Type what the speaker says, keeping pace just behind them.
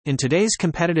In today's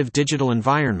competitive digital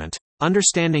environment,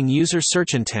 understanding user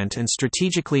search intent and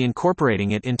strategically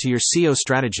incorporating it into your SEO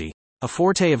strategy, a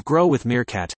forte of Grow with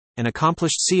Meerkat, an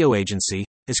accomplished SEO agency,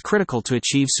 is critical to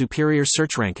achieve superior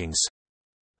search rankings.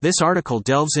 This article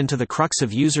delves into the crux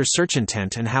of user search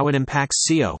intent and how it impacts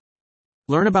SEO.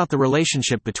 Learn about the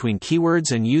relationship between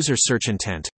keywords and user search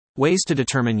intent, ways to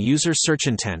determine user search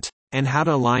intent, and how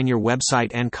to align your website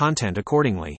and content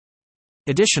accordingly.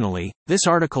 Additionally, this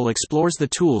article explores the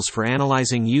tools for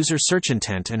analyzing user search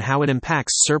intent and how it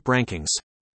impacts SERP rankings.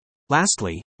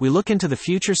 Lastly, we look into the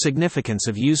future significance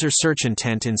of user search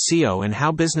intent in SEO and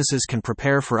how businesses can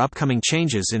prepare for upcoming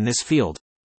changes in this field.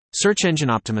 Search engine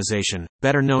optimization,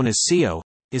 better known as SEO,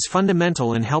 is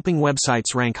fundamental in helping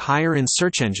websites rank higher in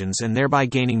search engines and thereby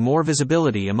gaining more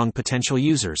visibility among potential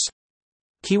users.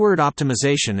 Keyword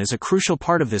optimization is a crucial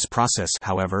part of this process,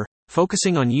 however,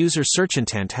 focusing on user search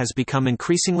intent has become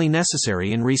increasingly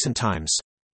necessary in recent times.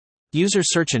 User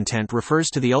search intent refers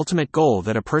to the ultimate goal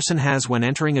that a person has when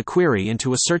entering a query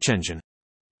into a search engine.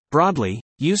 Broadly,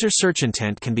 user search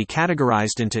intent can be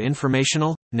categorized into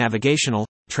informational, navigational,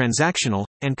 transactional,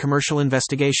 and commercial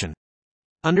investigation.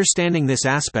 Understanding this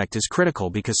aspect is critical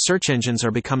because search engines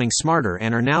are becoming smarter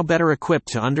and are now better equipped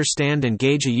to understand and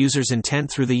gauge a user's intent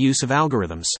through the use of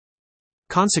algorithms.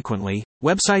 Consequently,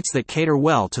 websites that cater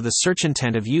well to the search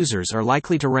intent of users are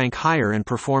likely to rank higher and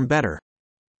perform better.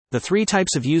 The three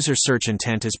types of user search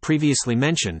intent as previously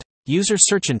mentioned. User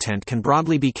search intent can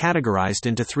broadly be categorized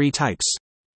into three types.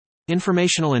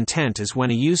 Informational intent is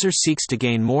when a user seeks to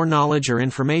gain more knowledge or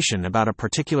information about a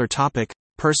particular topic,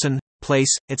 person,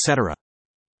 place, etc.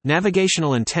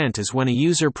 Navigational intent is when a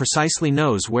user precisely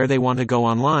knows where they want to go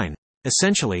online.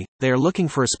 Essentially, they are looking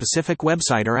for a specific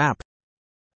website or app.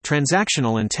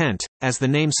 Transactional intent, as the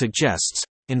name suggests,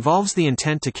 involves the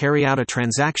intent to carry out a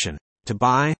transaction, to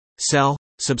buy, sell,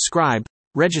 subscribe,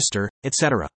 register,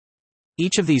 etc.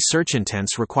 Each of these search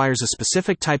intents requires a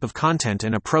specific type of content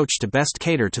and approach to best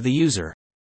cater to the user.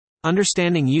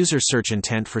 Understanding user search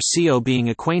intent for SEO. Being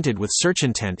acquainted with search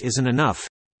intent isn't enough.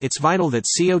 It's vital that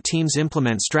SEO teams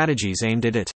implement strategies aimed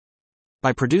at it.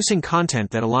 By producing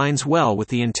content that aligns well with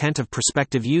the intent of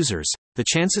prospective users, the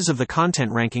chances of the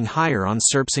content ranking higher on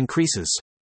SERPs increases.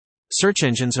 Search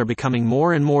engines are becoming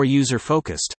more and more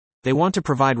user-focused. They want to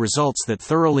provide results that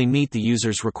thoroughly meet the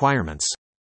user's requirements.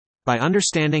 By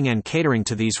understanding and catering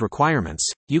to these requirements,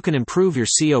 you can improve your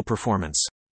SEO performance.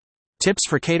 Tips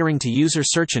for catering to user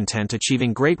search intent.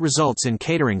 Achieving great results in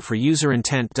catering for user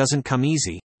intent doesn't come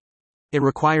easy. It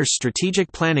requires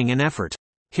strategic planning and effort.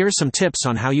 Here are some tips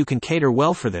on how you can cater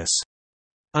well for this.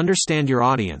 Understand your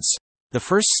audience. The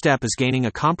first step is gaining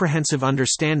a comprehensive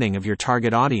understanding of your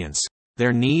target audience,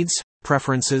 their needs,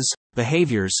 preferences,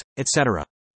 behaviors, etc.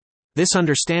 This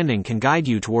understanding can guide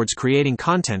you towards creating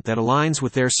content that aligns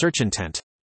with their search intent.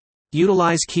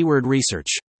 Utilize keyword research.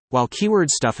 While keyword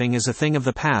stuffing is a thing of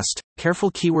the past, careful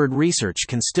keyword research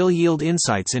can still yield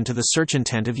insights into the search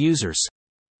intent of users.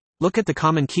 Look at the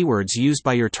common keywords used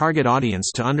by your target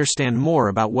audience to understand more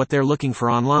about what they're looking for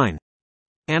online.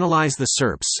 Analyze the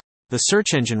SERPs. The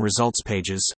search engine results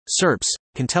pages, SERPs,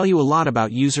 can tell you a lot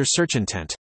about user search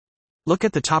intent. Look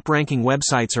at the top-ranking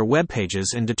websites or web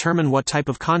pages and determine what type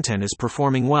of content is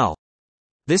performing well.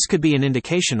 This could be an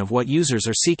indication of what users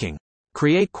are seeking.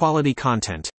 Create quality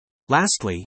content.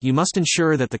 Lastly, you must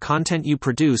ensure that the content you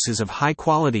produce is of high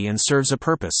quality and serves a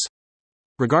purpose.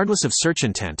 Regardless of search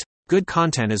intent, good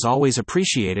content is always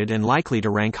appreciated and likely to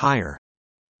rank higher.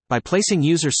 By placing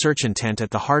user search intent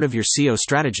at the heart of your SEO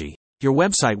strategy, your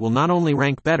website will not only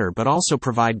rank better but also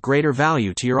provide greater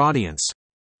value to your audience.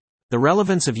 The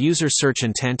relevance of user search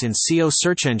intent in SEO.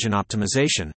 Search engine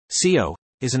optimization, SEO,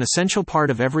 is an essential part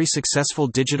of every successful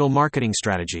digital marketing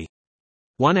strategy.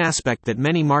 One aspect that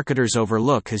many marketers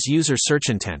overlook is user search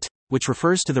intent, which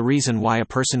refers to the reason why a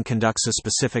person conducts a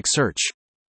specific search.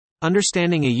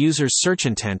 Understanding a user's search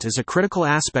intent is a critical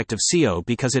aspect of SEO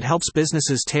because it helps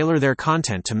businesses tailor their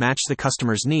content to match the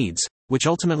customer's needs, which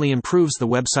ultimately improves the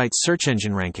website's search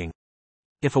engine ranking.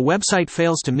 If a website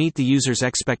fails to meet the user's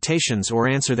expectations or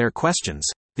answer their questions,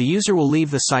 the user will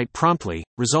leave the site promptly,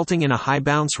 resulting in a high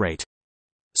bounce rate.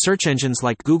 Search engines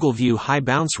like Google view high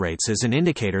bounce rates as an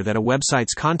indicator that a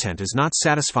website's content is not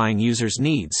satisfying users'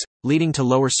 needs, leading to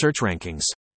lower search rankings.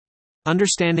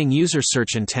 Understanding user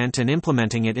search intent and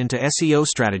implementing it into SEO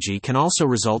strategy can also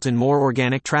result in more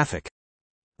organic traffic.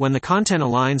 When the content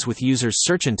aligns with users'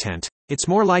 search intent, it's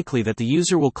more likely that the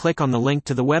user will click on the link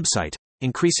to the website,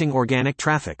 increasing organic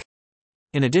traffic.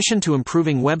 In addition to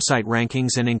improving website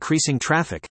rankings and increasing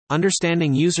traffic,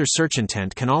 understanding user search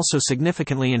intent can also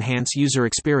significantly enhance user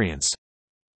experience.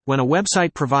 When a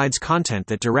website provides content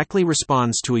that directly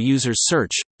responds to a user's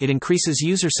search, it increases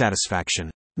user satisfaction,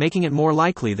 making it more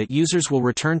likely that users will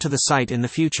return to the site in the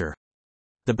future.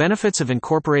 The benefits of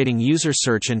incorporating user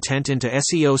search intent into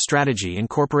SEO strategy.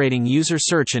 Incorporating user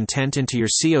search intent into your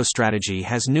SEO strategy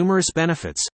has numerous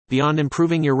benefits, beyond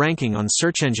improving your ranking on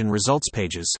search engine results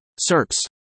pages, SERPs.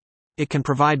 It can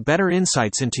provide better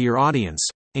insights into your audience,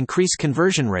 increase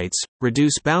conversion rates,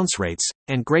 reduce bounce rates,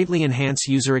 and greatly enhance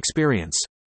user experience.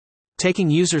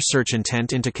 Taking user search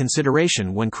intent into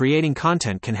consideration when creating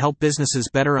content can help businesses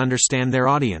better understand their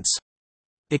audience.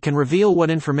 It can reveal what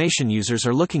information users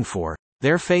are looking for,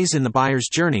 their phase in the buyer's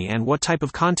journey, and what type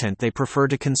of content they prefer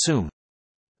to consume.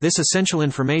 This essential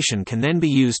information can then be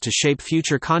used to shape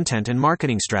future content and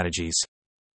marketing strategies.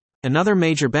 Another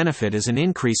major benefit is an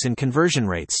increase in conversion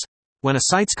rates. When a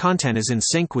site's content is in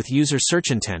sync with user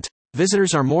search intent,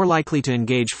 visitors are more likely to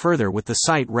engage further with the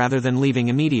site rather than leaving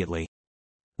immediately.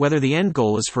 Whether the end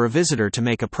goal is for a visitor to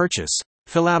make a purchase,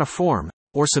 fill out a form,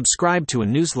 or subscribe to a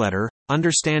newsletter,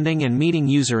 understanding and meeting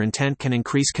user intent can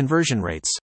increase conversion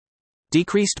rates.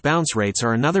 Decreased bounce rates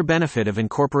are another benefit of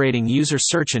incorporating user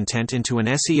search intent into an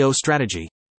SEO strategy.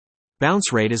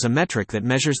 Bounce rate is a metric that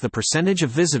measures the percentage of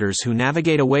visitors who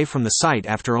navigate away from the site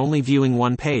after only viewing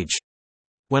one page.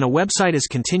 When a website is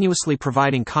continuously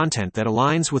providing content that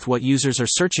aligns with what users are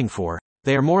searching for,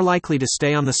 they are more likely to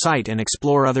stay on the site and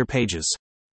explore other pages.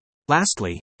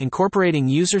 Lastly, incorporating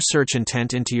user search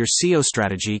intent into your SEO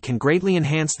strategy can greatly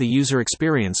enhance the user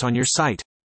experience on your site.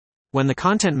 When the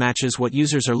content matches what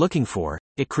users are looking for,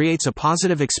 it creates a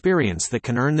positive experience that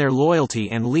can earn their loyalty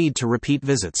and lead to repeat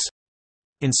visits.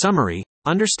 In summary,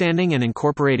 understanding and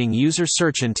incorporating user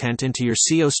search intent into your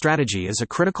SEO strategy is a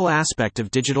critical aspect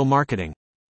of digital marketing.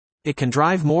 It can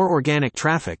drive more organic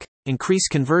traffic, increase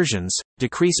conversions,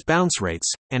 decrease bounce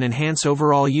rates, and enhance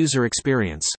overall user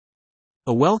experience.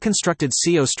 A well-constructed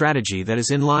SEO strategy that is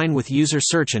in line with user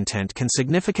search intent can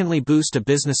significantly boost a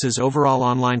business's overall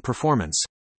online performance.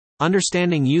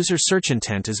 Understanding user search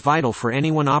intent is vital for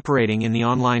anyone operating in the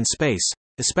online space,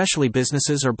 especially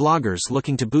businesses or bloggers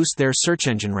looking to boost their search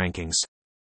engine rankings.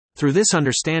 Through this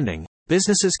understanding,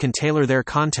 businesses can tailor their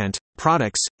content,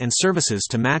 products, and services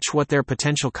to match what their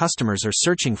potential customers are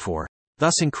searching for,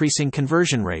 thus increasing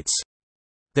conversion rates.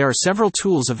 There are several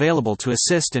tools available to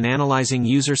assist in analyzing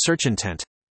user search intent.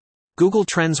 Google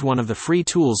Trends. One of the free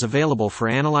tools available for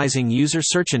analyzing user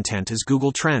search intent is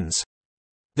Google Trends.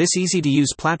 This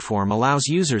easy-to-use platform allows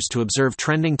users to observe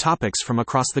trending topics from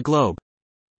across the globe.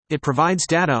 It provides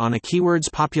data on a keyword's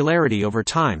popularity over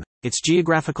time, its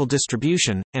geographical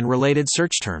distribution, and related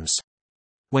search terms.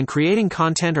 When creating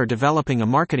content or developing a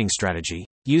marketing strategy,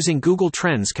 using Google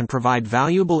Trends can provide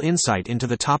valuable insight into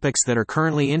the topics that are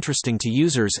currently interesting to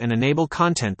users and enable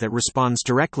content that responds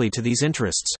directly to these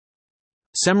interests.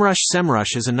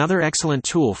 SEMrush is another excellent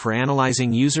tool for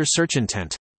analyzing user search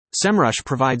intent. SEMrush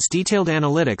provides detailed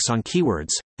analytics on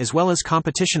keywords, as well as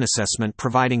competition assessment,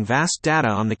 providing vast data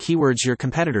on the keywords your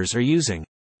competitors are using.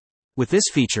 With this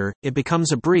feature, it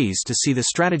becomes a breeze to see the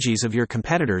strategies of your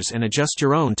competitors and adjust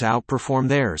your own to outperform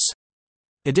theirs.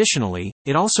 Additionally,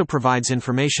 it also provides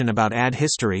information about ad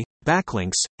history,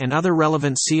 backlinks, and other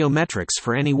relevant SEO metrics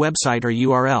for any website or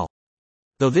URL.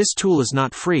 Though this tool is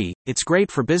not free, it's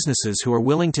great for businesses who are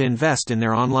willing to invest in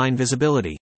their online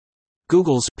visibility.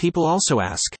 Google's People Also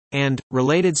Ask, and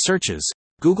related searches.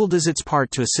 Google does its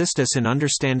part to assist us in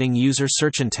understanding user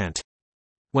search intent.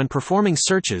 When performing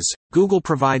searches, Google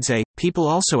provides a People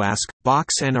Also Ask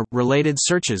box and a Related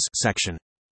Searches section.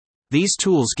 These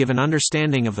tools give an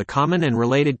understanding of the common and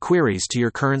related queries to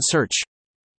your current search.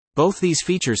 Both these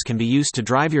features can be used to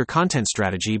drive your content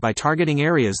strategy by targeting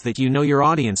areas that you know your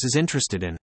audience is interested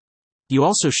in. You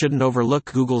also shouldn't overlook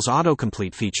Google's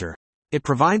autocomplete feature. It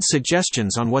provides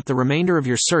suggestions on what the remainder of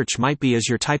your search might be as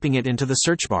you're typing it into the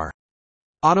search bar.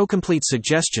 Autocomplete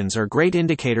suggestions are great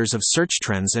indicators of search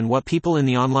trends and what people in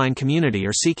the online community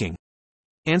are seeking.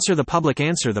 Answer the Public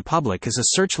is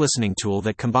a search listening tool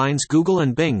that combines Google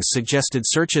and Bing's suggested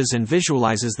searches and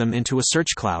visualizes them into a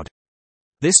search cloud.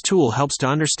 This tool helps to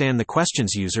understand the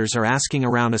questions users are asking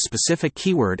around a specific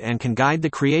keyword and can guide the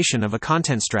creation of a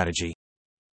content strategy.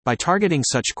 By targeting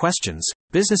such questions,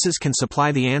 businesses can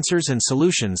supply the answers and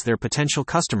solutions their potential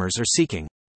customers are seeking.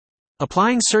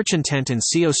 Applying search intent in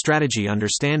SEO strategy.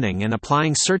 Understanding and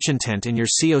applying search intent in your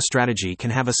SEO strategy can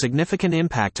have a significant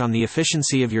impact on the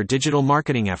efficiency of your digital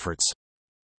marketing efforts.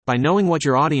 By knowing what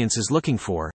your audience is looking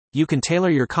for, you can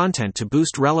tailor your content to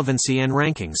boost relevancy and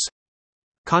rankings.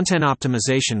 Content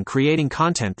optimization. Creating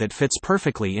content that fits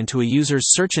perfectly into a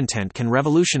user's search intent can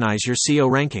revolutionize your SEO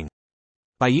ranking.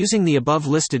 By using the above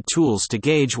listed tools to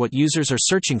gauge what users are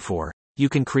searching for, you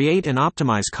can create and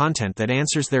optimize content that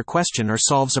answers their question or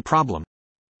solves a problem.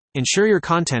 Ensure your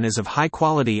content is of high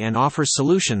quality and offers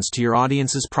solutions to your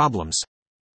audience's problems.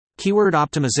 Keyword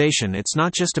optimization. It's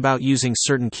not just about using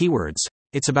certain keywords,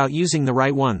 it's about using the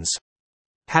right ones.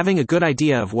 Having a good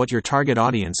idea of what your target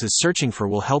audience is searching for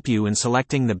will help you in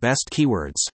selecting the best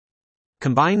keywords.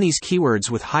 Combine these keywords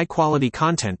with high-quality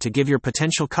content to give your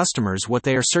potential customers what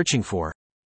they are searching for.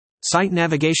 Site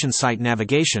navigation. Site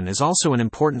navigation is also an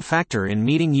important factor in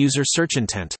meeting user search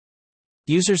intent.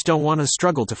 Users don't want to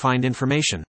struggle to find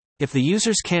information. If the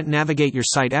users can't navigate your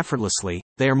site effortlessly,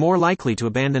 they are more likely to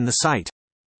abandon the site.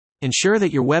 Ensure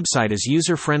that your website is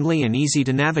user-friendly and easy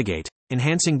to navigate,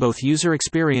 enhancing both user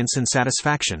experience and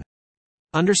satisfaction.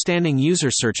 Understanding user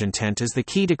search intent is the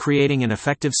key to creating an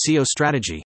effective SEO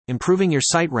strategy, improving your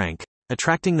site rank,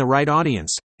 attracting the right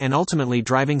audience, and ultimately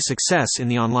driving success in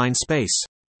the online space.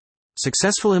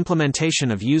 Successful implementation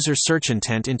of user search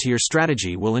intent into your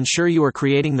strategy will ensure you are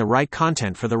creating the right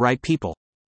content for the right people.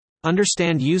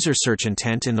 Understand user search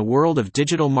intent in the world of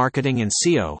digital marketing and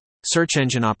SEO, search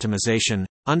engine optimization.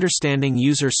 Understanding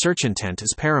user search intent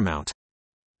is paramount.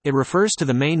 It refers to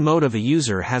the main motive a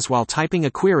user has while typing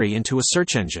a query into a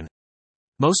search engine.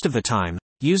 Most of the time,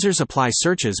 users apply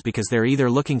searches because they're either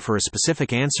looking for a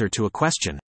specific answer to a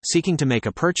question, seeking to make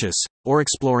a purchase, or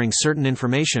exploring certain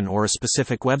information or a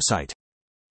specific website.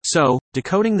 So,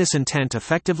 decoding this intent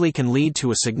effectively can lead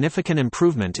to a significant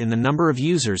improvement in the number of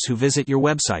users who visit your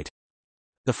website.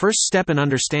 The first step in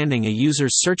understanding a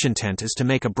user's search intent is to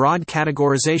make a broad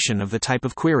categorization of the type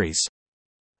of queries.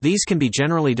 These can be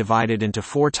generally divided into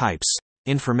 4 types: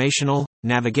 informational,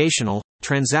 navigational,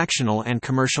 transactional, and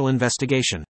commercial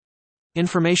investigation.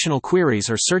 Informational queries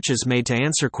are searches made to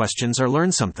answer questions or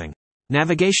learn something.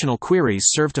 Navigational queries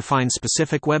serve to find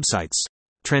specific websites.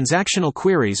 Transactional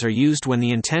queries are used when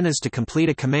the intent is to complete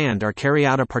a command or carry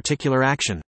out a particular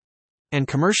action. And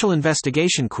commercial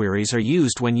investigation queries are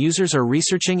used when users are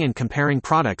researching and comparing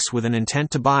products with an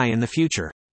intent to buy in the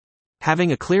future.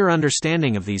 Having a clear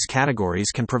understanding of these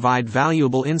categories can provide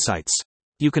valuable insights.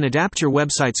 You can adapt your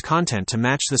website's content to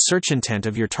match the search intent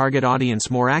of your target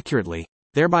audience more accurately,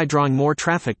 thereby drawing more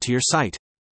traffic to your site.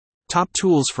 Top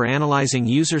tools for analyzing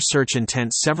user search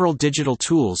intent. Several digital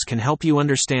tools can help you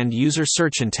understand user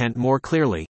search intent more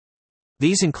clearly.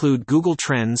 These include Google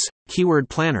Trends, Keyword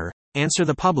Planner, Answer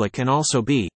the Public, and also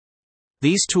Be.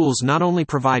 These tools not only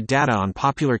provide data on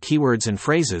popular keywords and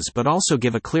phrases but also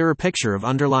give a clearer picture of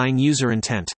underlying user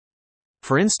intent.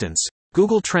 For instance,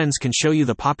 Google Trends can show you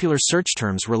the popular search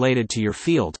terms related to your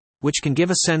field, which can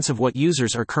give a sense of what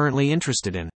users are currently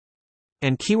interested in.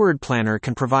 And Keyword Planner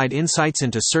can provide insights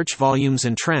into search volumes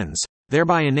and trends,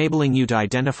 thereby enabling you to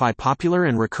identify popular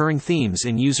and recurring themes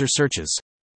in user searches.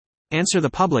 Answer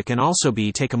the Public can also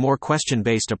take a more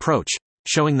question-based approach,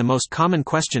 showing the most common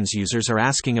questions users are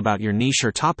asking about your niche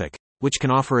or topic, which can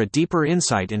offer a deeper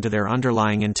insight into their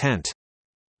underlying intent.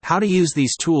 How to use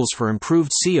these tools for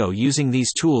improved SEO. Using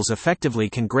these tools effectively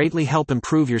can greatly help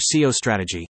improve your SEO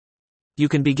strategy. You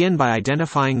can begin by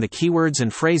identifying the keywords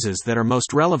and phrases that are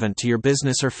most relevant to your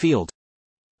business or field.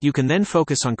 You can then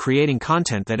focus on creating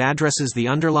content that addresses the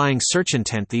underlying search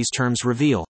intent these terms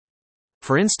reveal.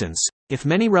 For instance, if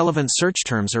many relevant search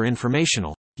terms are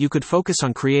informational, you could focus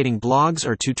on creating blogs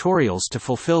or tutorials to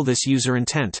fulfill this user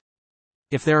intent.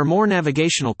 If there are more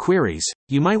navigational queries,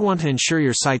 you might want to ensure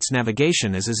your site's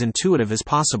navigation is as intuitive as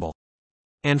possible.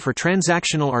 And for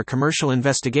transactional or commercial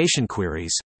investigation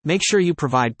queries, make sure you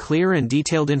provide clear and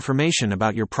detailed information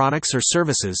about your products or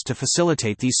services to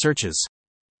facilitate these searches.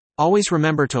 Always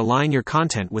remember to align your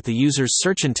content with the user's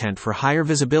search intent for higher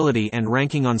visibility and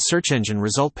ranking on search engine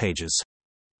result pages.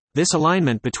 This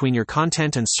alignment between your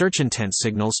content and search intent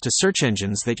signals to search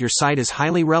engines that your site is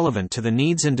highly relevant to the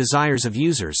needs and desires of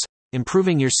users,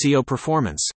 improving your SEO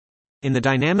performance. In the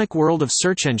dynamic world of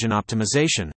search engine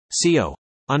optimization, SEO,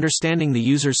 understanding the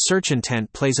user's search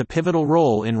intent plays a pivotal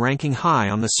role in ranking high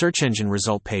on the search engine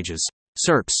result pages,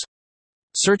 SERPs.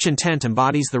 Search intent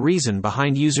embodies the reason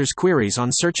behind users' queries on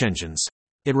search engines.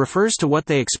 It refers to what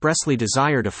they expressly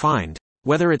desire to find,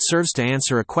 whether it serves to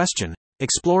answer a question,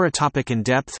 explore a topic in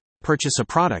depth, purchase a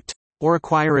product, or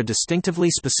acquire a distinctively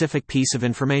specific piece of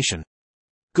information.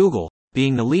 Google,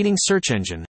 being the leading search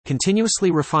engine,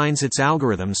 continuously refines its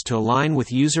algorithms to align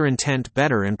with user intent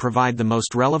better and provide the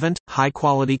most relevant,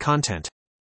 high-quality content.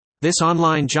 This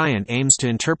online giant aims to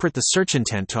interpret the search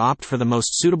intent to opt for the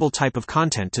most suitable type of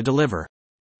content to deliver.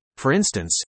 For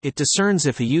instance, it discerns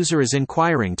if a user is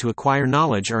inquiring to acquire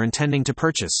knowledge or intending to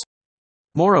purchase.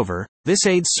 Moreover, this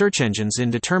aids search engines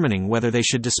in determining whether they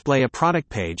should display a product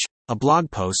page, a blog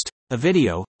post, a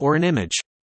video, or an image.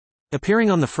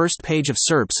 Appearing on the first page of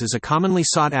SERPs is a commonly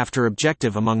sought-after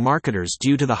objective among marketers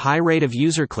due to the high rate of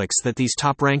user clicks that these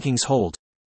top rankings hold.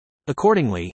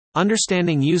 Accordingly,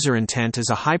 understanding user intent is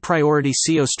a high-priority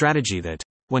SEO strategy that,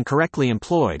 when correctly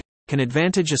employed, can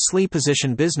advantageously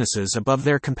position businesses above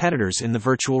their competitors in the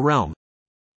virtual realm.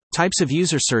 Types of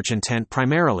user search intent.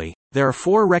 Primarily, there are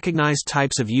 4 recognized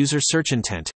types of user search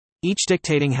intent, each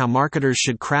dictating how marketers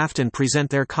should craft and present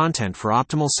their content for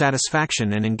optimal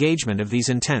satisfaction and engagement of these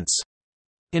intents.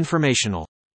 Informational.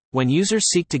 When users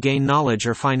seek to gain knowledge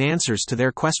or find answers to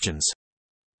their questions.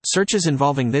 Searches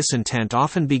involving this intent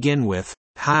often begin with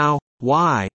how,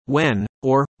 why, when,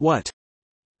 or what.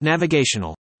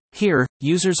 Navigational. Here,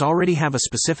 users already have a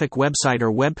specific website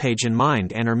or web page in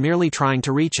mind and are merely trying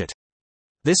to reach it.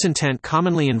 This intent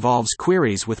commonly involves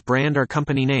queries with brand or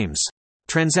company names.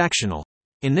 Transactional.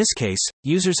 In this case,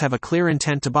 users have a clear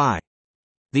intent to buy.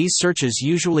 These searches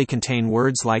usually contain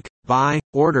words like buy,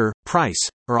 order, price,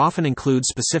 or often include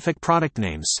specific product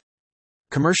names.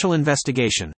 Commercial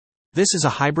investigation. This is a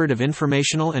hybrid of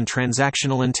informational and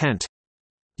transactional intent.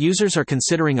 Users are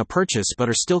considering a purchase but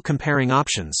are still comparing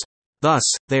options. Thus,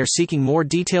 they are seeking more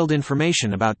detailed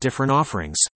information about different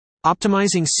offerings.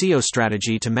 Optimizing SEO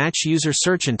strategy to match user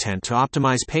search intent. To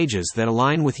optimize pages that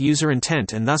align with user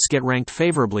intent and thus get ranked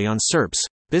favorably on SERPs,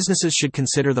 businesses should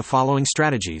consider the following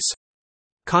strategies.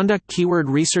 Conduct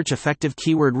keyword research. Effective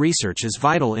keyword research is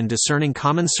vital in discerning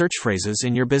common search phrases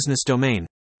in your business domain.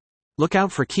 Look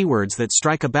out for keywords that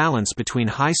strike a balance between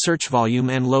high search volume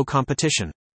and low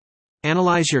competition.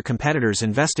 Analyze your competitors.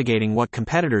 Investigating what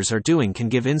competitors are doing can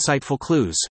give insightful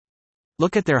clues.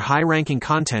 Look at their high-ranking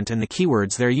content and the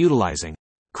keywords they're utilizing.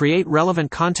 Create relevant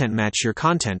content. Match your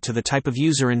content to the type of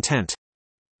user intent.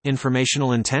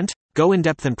 Informational intent? Go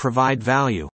in-depth and provide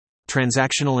value.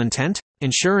 Transactional intent?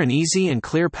 Ensure an easy and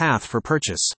clear path for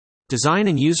purchase. Design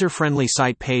and user-friendly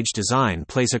site. Page design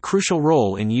plays a crucial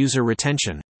role in user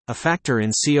retention, a factor in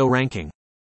SEO ranking.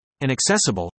 An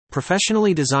accessible,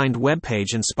 professionally designed web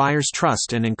page inspires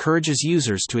trust and encourages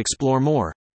users to explore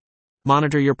more.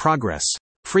 Monitor your progress.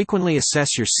 Frequently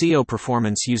assess your SEO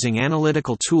performance using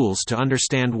analytical tools to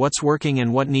understand what's working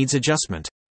and what needs adjustment.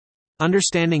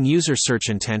 Understanding user search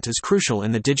intent is crucial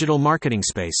in the digital marketing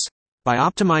space. By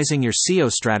optimizing your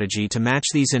SEO strategy to match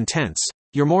these intents,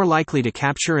 you're more likely to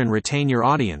capture and retain your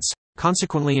audience,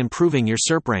 consequently improving your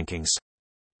SERP rankings.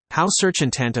 How search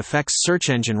intent affects search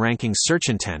engine rankings. Search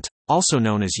intent, also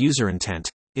known as user intent,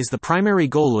 is the primary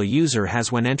goal a user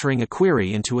has when entering a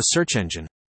query into a search engine.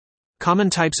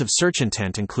 Common types of search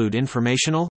intent include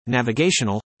informational,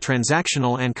 navigational,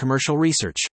 transactional, and commercial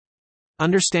research.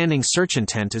 Understanding search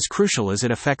intent is crucial as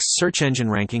it affects search engine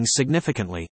rankings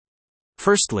significantly.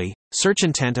 Firstly, search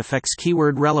intent affects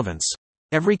keyword relevance.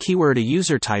 Every keyword a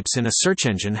user types in a search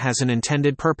engine has an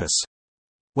intended purpose.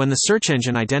 When the search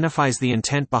engine identifies the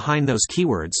intent behind those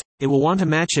keywords, it will want to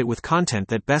match it with content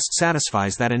that best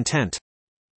satisfies that intent.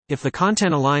 If the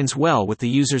content aligns well with the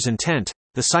user's intent,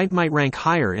 the site might rank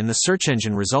higher in the search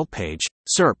engine result page,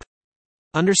 SERP.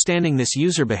 Understanding this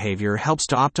user behavior helps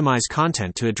to optimize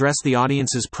content to address the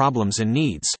audience's problems and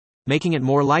needs, making it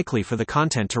more likely for the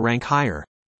content to rank higher.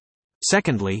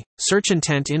 Secondly, search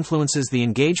intent influences the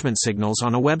engagement signals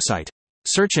on a website.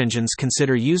 Search engines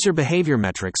consider user behavior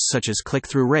metrics such as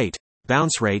click-through rate,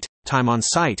 bounce rate, time on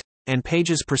site, and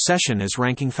pages per session as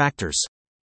ranking factors.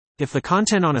 If the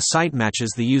content on a site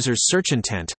matches the user's search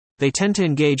intent, they tend to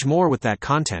engage more with that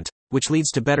content, which leads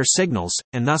to better signals,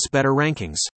 and thus better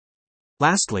rankings.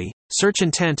 Lastly, search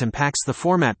intent impacts the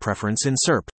format preference in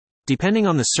SERP. Depending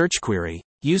on the search query,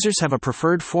 users have a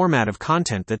preferred format of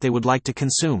content that they would like to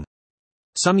consume.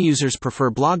 Some users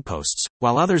prefer blog posts,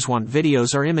 while others want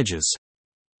videos or images.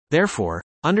 Therefore,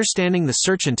 understanding the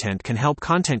search intent can help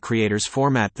content creators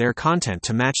format their content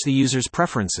to match the user's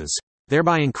preferences,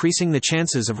 thereby increasing the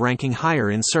chances of ranking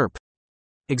higher in SERP.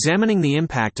 Examining the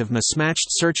impact of mismatched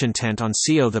search intent on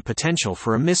SEO. The potential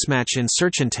for a mismatch in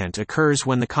search intent occurs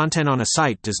when the content on a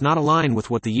site does not align with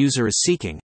what the user is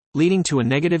seeking, leading to a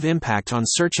negative impact on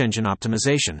search engine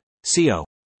optimization, SEO.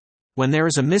 When there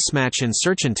is a mismatch in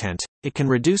search intent, it can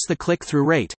reduce the click-through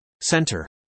rate, center.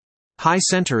 High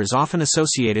center is often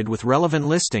associated with relevant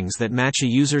listings that match a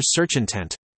user's search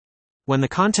intent. When the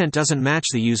content doesn't match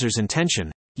the user's intention,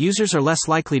 users are less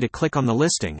likely to click on the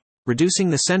listing, reducing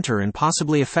the center and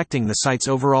possibly affecting the site's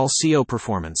overall SEO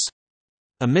performance.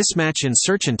 A mismatch in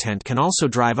search intent can also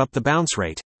drive up the bounce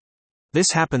rate. This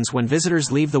happens when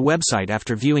visitors leave the website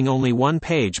after viewing only one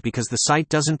page because the site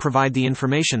doesn't provide the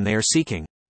information they are seeking.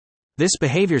 This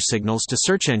behavior signals to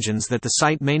search engines that the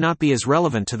site may not be as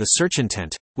relevant to the search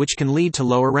intent, which can lead to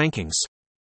lower rankings.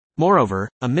 Moreover,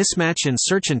 a mismatch in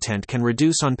search intent can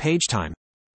reduce on-page time.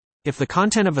 If the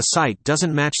content of a site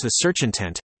doesn't match the search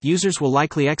intent, users will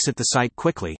likely exit the site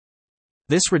quickly.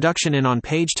 This reduction in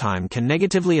on-page time can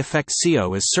negatively affect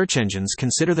SEO, as search engines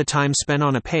consider the time spent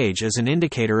on a page as an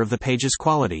indicator of the page's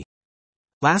quality.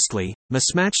 Lastly,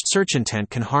 mismatched search intent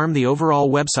can harm the overall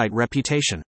website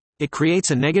reputation. It creates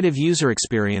a negative user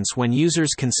experience when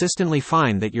users consistently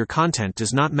find that your content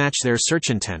does not match their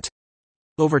search intent.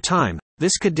 Over time,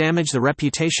 this could damage the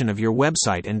reputation of your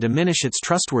website and diminish its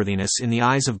trustworthiness in the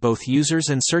eyes of both users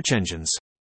and search engines.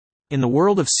 In the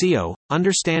world of SEO,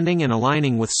 understanding and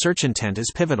aligning with search intent is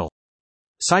pivotal.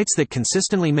 Sites that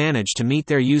consistently manage to meet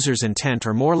their users' intent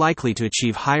are more likely to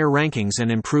achieve higher rankings and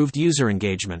improved user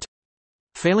engagement.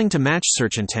 Failing to match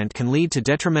search intent can lead to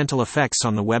detrimental effects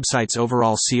on the website's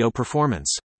overall SEO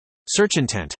performance. Search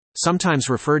intent, sometimes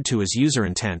referred to as user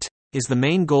intent, is the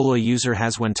main goal a user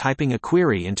has when typing a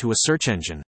query into a search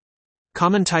engine.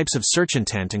 Common types of search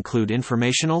intent include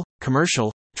informational,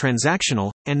 commercial,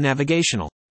 transactional, and navigational.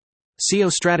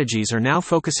 SEO strategies are now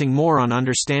focusing more on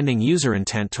understanding user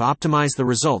intent to optimize the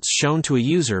results shown to a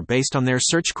user based on their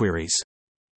search queries.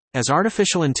 As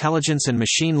artificial intelligence and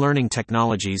machine learning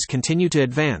technologies continue to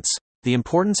advance, the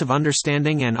importance of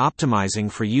understanding and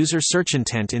optimizing for user search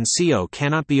intent in SEO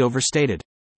cannot be overstated.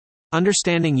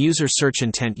 Understanding user search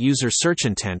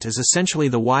intent is essentially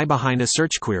the why behind a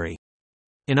search query.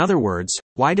 In other words,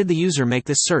 why did the user make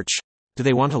this search? Do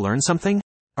they want to learn something?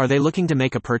 Are they looking to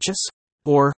make a purchase?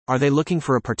 Or, are they looking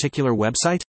for a particular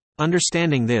website?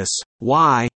 Understanding this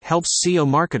why helps SEO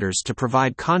marketers to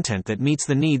provide content that meets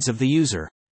the needs of the user.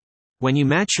 When you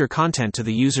match your content to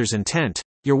the user's intent,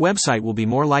 your website will be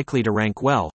more likely to rank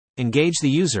well, engage the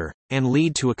user, and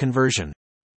lead to a conversion.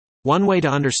 One way to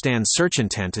understand search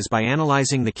intent is by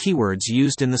analyzing the keywords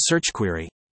used in the search query.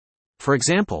 For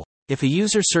example, if a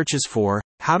user searches for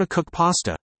how to cook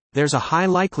pasta, there's a high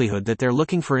likelihood that they're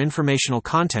looking for informational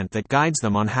content that guides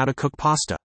them on how to cook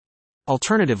pasta.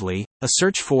 Alternatively, a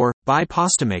search for buy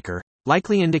pasta maker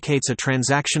likely indicates a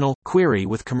transactional query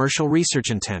with commercial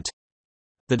research intent.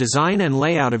 The design and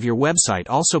layout of your website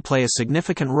also play a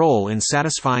significant role in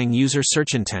satisfying user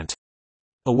search intent.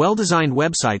 A well-designed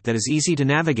website that is easy to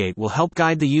navigate will help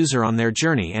guide the user on their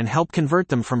journey and help convert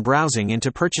them from browsing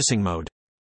into purchasing mode.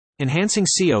 Enhancing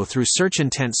SEO through search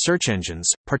intent. Search engines,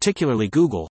 particularly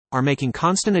Google, are making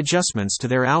constant adjustments to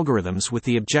their algorithms with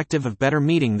the objective of better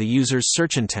meeting the user's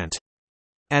search intent.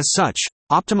 As such,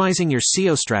 optimizing your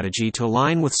SEO strategy to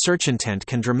align with search intent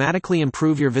can dramatically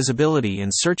improve your visibility in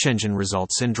search engine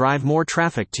results and drive more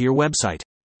traffic to your website.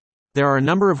 There are a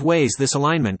number of ways this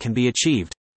alignment can be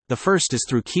achieved. The first is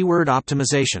through keyword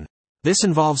optimization. This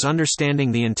involves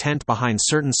understanding the intent behind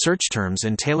certain search terms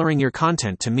and tailoring your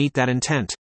content to meet that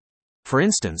intent. For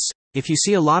instance, if you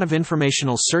see a lot of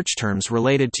informational search terms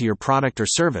related to your product or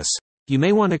service, you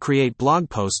may want to create blog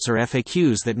posts or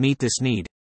FAQs that meet this need.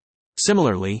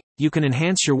 Similarly, you can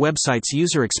enhance your website's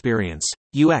user experience,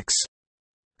 UX.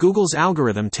 Google's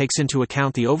algorithm takes into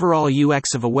account the overall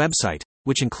UX of a website,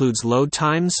 which includes load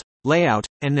times, layout,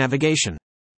 and navigation.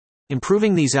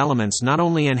 Improving these elements not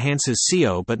only enhances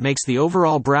SEO but makes the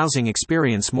overall browsing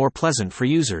experience more pleasant for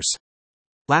users.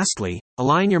 Lastly,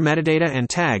 align your metadata and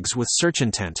tags with search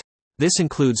intent. This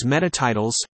includes meta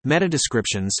titles, meta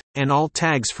descriptions, and alt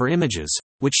tags for images,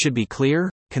 which should be clear,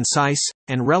 concise,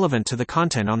 and relevant to the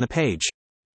content on the page.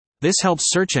 This helps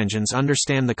search engines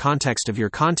understand the context of your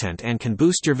content and can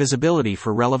boost your visibility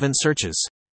for relevant searches.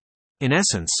 In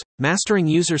essence, mastering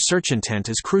user search intent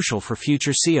is crucial for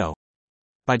future SEO.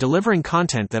 By delivering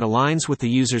content that aligns with the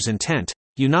user's intent,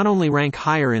 you not only rank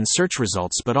higher in search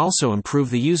results but also improve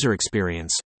the user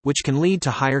experience, which can lead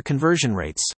to higher conversion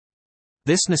rates.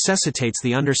 This necessitates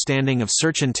the understanding of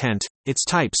search intent, its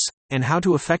types, and how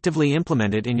to effectively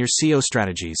implement it in your SEO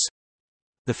strategies.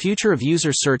 The future of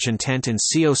user search intent in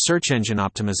SEO, search engine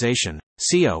optimization,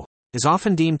 SEO, is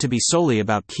often deemed to be solely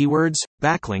about keywords,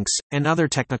 backlinks, and other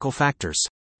technical factors.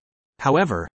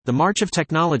 However, the march of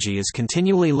technology is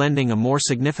continually lending a more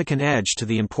significant edge to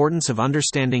the importance of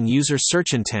understanding user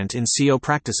search intent in SEO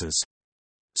practices.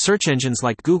 Search engines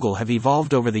like Google have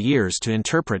evolved over the years to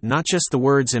interpret not just the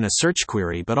words in a search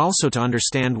query but also to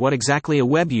understand what exactly a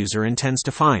web user intends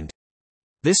to find.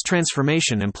 This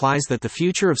transformation implies that the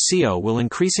future of SEO will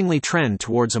increasingly trend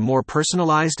towards a more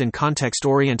personalized and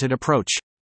context-oriented approach.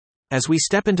 As we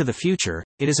step into the future,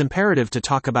 it is imperative to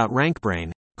talk about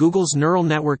RankBrain, Google's neural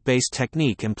network-based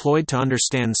technique employed to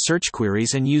understand search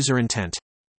queries and user intent.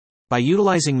 By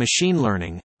utilizing machine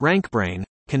learning, RankBrain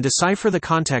can decipher the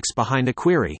context behind a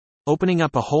query, opening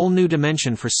up a whole new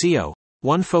dimension for SEO,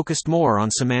 one focused more on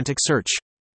semantic search.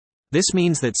 This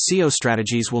means that SEO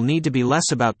strategies will need to be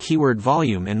less about keyword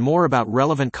volume and more about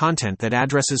relevant content that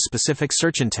addresses specific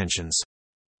search intentions.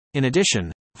 In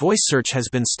addition, voice search has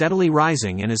been steadily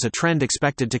rising and is a trend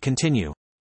expected to continue.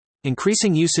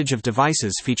 Increasing usage of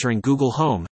devices featuring Google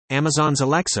Home, Amazon's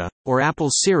Alexa, or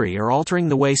Apple's Siri are altering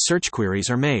the way search queries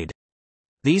are made.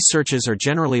 These searches are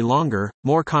generally longer,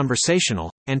 more conversational,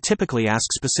 and typically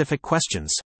ask specific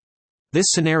questions. This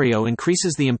scenario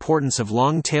increases the importance of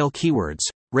long-tail keywords,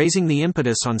 raising the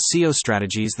impetus on SEO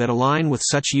strategies that align with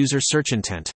such user search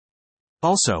intent.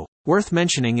 Also, worth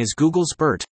mentioning is Google's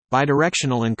BERT,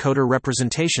 bidirectional encoder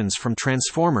representations from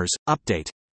transformers, update.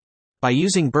 By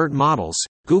using BERT models,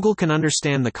 Google can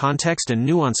understand the context and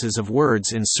nuances of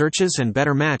words in searches and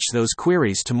better match those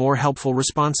queries to more helpful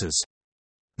responses.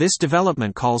 This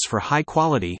development calls for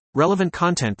high-quality, relevant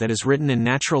content that is written in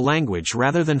natural language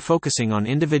rather than focusing on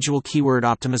individual keyword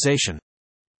optimization.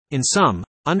 In sum,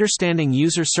 understanding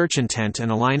user search intent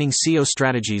and aligning SEO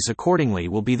strategies accordingly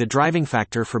will be the driving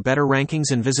factor for better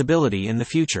rankings and visibility in the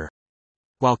future.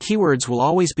 While keywords will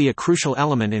always be a crucial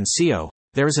element in SEO,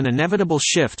 there is an inevitable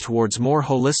shift towards more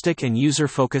holistic and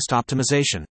user-focused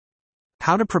optimization.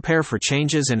 How to prepare for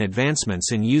changes and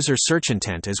advancements in user search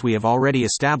intent? As we have already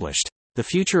established, the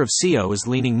future of SEO is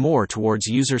leaning more towards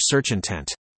user search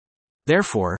intent.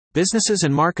 Therefore, businesses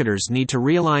and marketers need to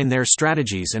realign their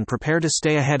strategies and prepare to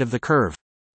stay ahead of the curve.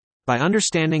 By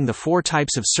understanding the 4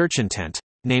 types of search intent,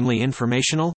 namely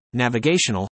informational,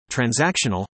 navigational,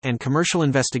 transactional, and commercial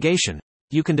investigation,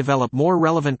 you can develop more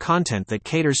relevant content that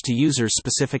caters to users'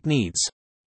 specific needs.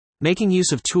 Making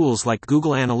use of tools like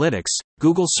Google Analytics,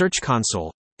 Google Search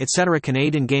Console, etc. can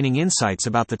aid in gaining insights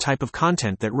about the type of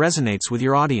content that resonates with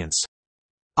your audience.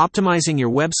 Optimizing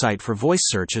your website for voice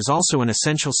search is also an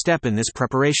essential step in this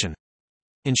preparation.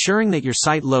 Ensuring that your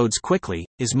site loads quickly,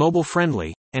 is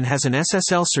mobile-friendly, and has an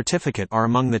SSL certificate are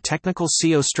among the technical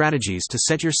SEO strategies to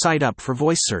set your site up for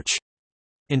voice search.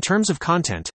 In terms of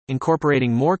content,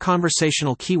 incorporating more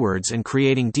conversational keywords and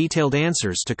creating detailed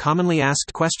answers to commonly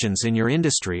asked questions in your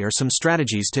industry are some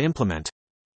strategies to implement.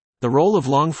 The role of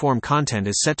long-form content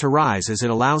is set to rise as it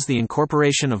allows the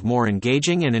incorporation of more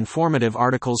engaging and informative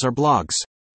articles or blogs.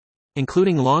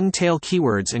 Including long-tail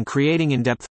keywords and creating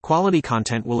in-depth, quality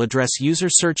content will address user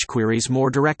search queries more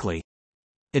directly.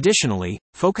 Additionally,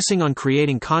 focusing on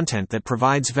creating content that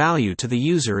provides value to the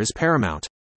user is paramount.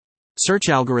 Search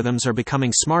algorithms are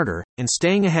becoming smarter, and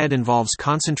staying ahead involves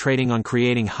concentrating on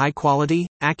creating high-quality,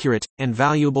 accurate, and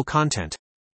valuable content.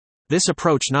 This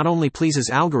approach not only pleases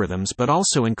algorithms but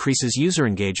also increases user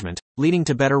engagement, leading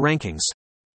to better rankings.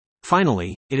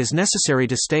 Finally, it is necessary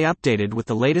to stay updated with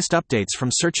the latest updates from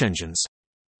search engines.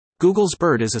 Google's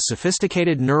BERT is a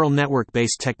sophisticated neural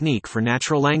network-based technique for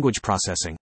natural language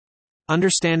processing.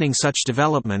 Understanding such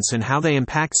developments and how they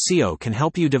impact SEO can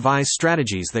help you devise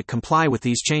strategies that comply with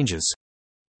these changes.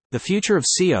 The future of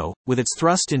SEO, with its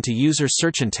thrust into user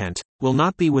search intent, will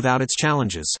not be without its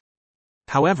challenges.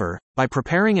 However, by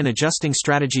preparing and adjusting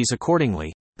strategies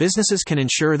accordingly, businesses can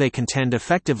ensure they contend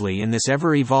effectively in this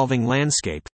ever-evolving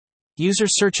landscape. User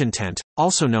search intent,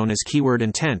 also known as keyword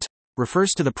intent,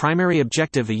 refers to the primary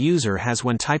objective a user has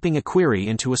when typing a query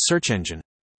into a search engine.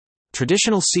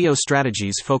 Traditional SEO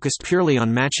strategies focused purely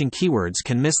on matching keywords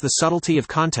can miss the subtlety of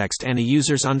context and a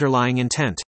user's underlying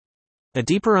intent. A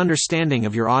deeper understanding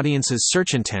of your audience's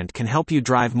search intent can help you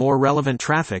drive more relevant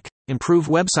traffic, improve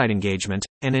website engagement,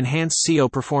 and enhance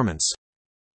SEO performance.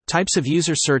 Types of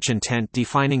user search intent.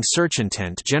 Defining search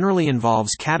intent generally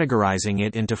involves categorizing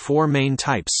it into 4 main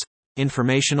types: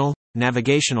 informational,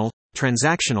 navigational,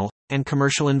 transactional, and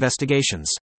commercial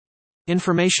investigations.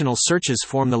 Informational searches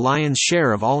form the lion's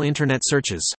share of all internet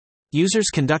searches. Users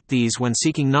conduct these when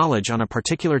seeking knowledge on a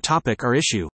particular topic or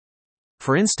issue.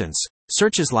 For instance,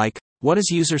 searches like, "What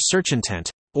is user search intent?"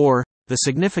 or "The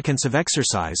significance of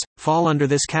exercise," fall under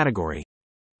this category.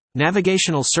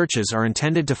 Navigational searches are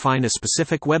intended to find a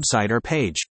specific website or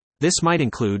page. This might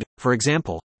include, for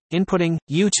example, inputting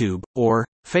YouTube or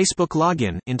Facebook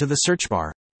login into the search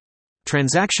bar.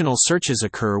 Transactional searches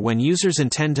occur when users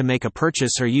intend to make a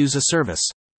purchase or use a service.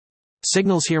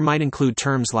 Signals here might include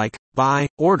terms like buy,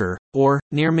 order, or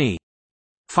near me.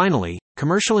 Finally,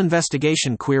 commercial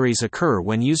investigation queries occur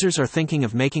when users are thinking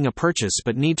of making a purchase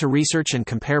but need to research and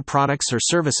compare products or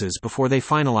services before they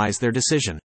finalize their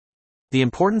decision. The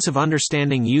importance of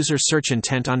understanding user search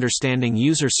intent. Understanding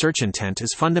user search intent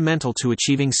is fundamental to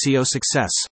achieving SEO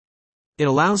success. It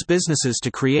allows businesses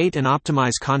to create and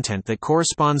optimize content that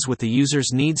corresponds with the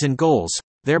user's needs and goals,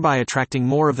 thereby attracting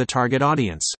more of the target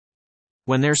audience.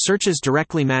 When their searches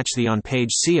directly match the on-page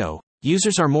SEO,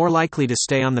 users are more likely to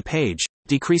stay on the page,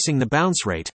 decreasing the bounce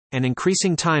rate, and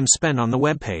increasing time spent on the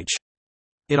web page.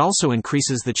 It also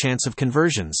increases the chance of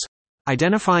conversions.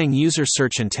 Identifying user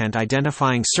search intent.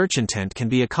 Identifying search intent can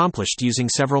be accomplished using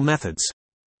several methods.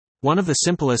 One of the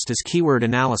simplest is keyword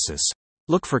analysis.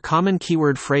 Look for common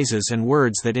keyword phrases and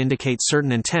words that indicate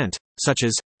certain intent, such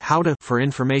as how to for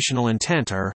informational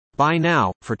intent or buy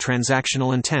now for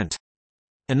transactional intent.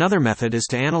 Another method is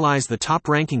to analyze the top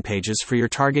ranking pages for your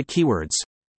target keywords.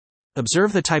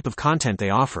 Observe the type of content they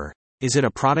offer. Is it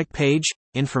a product page,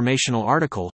 informational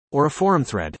article, or a forum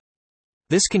thread?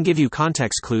 This can give you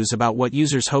context clues about what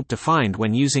users hope to find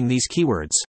when using these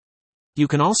keywords. You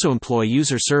can also employ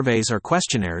user surveys or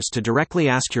questionnaires to directly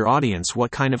ask your audience what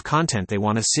kind of content they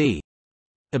want to see.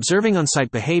 Observing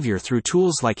on-site behavior through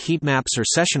tools like heat maps or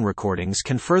session recordings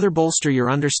can further bolster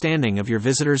your understanding of your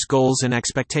visitors' goals and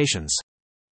expectations.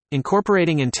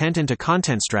 Incorporating intent into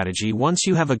content strategy. Once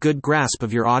you have a good grasp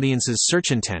of your audience's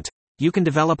search intent, you can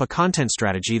develop a content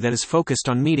strategy that is focused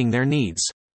on meeting their needs.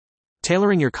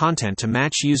 Tailoring your content to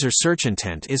match user search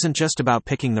intent isn't just about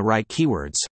picking the right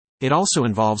keywords. It also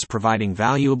involves providing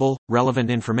valuable, relevant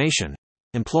information,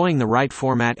 employing the right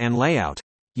format and layout,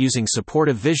 using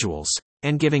supportive visuals,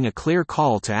 and giving a clear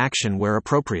call to action where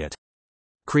appropriate.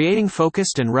 Creating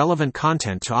focused and relevant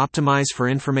content to optimize for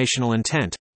informational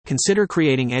intent. Consider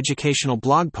creating educational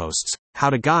blog posts,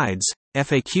 how-to guides,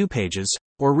 FAQ pages,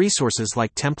 or resources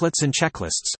like templates and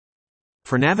checklists.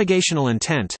 For navigational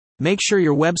intent, make sure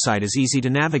your website is easy to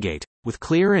navigate, with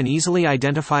clear and easily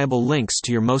identifiable links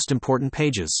to your most important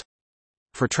pages.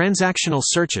 For transactional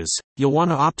searches, you'll want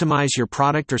to optimize your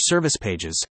product or service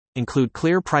pages, include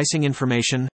clear pricing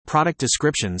information, product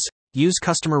descriptions, use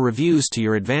customer reviews to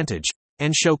your advantage,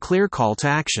 and show clear call to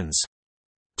actions.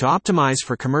 To optimize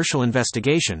for commercial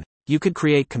investigation, you could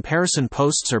create comparison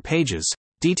posts or pages,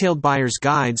 detailed buyer's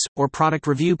guides, or product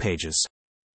review pages.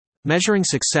 Measuring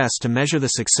success. To measure the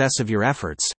success of your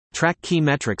efforts, track key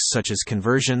metrics such as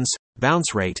conversions,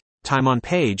 bounce rate, time on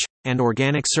page, and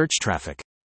organic search traffic.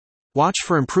 Watch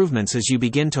for improvements as you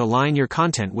begin to align your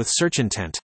content with search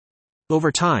intent.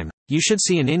 Over time, you should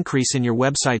see an increase in your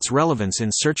website's relevance in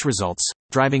search results,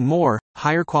 driving more,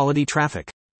 higher quality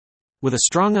traffic. With a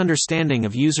strong understanding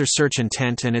of user search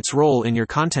intent and its role in your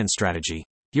content strategy,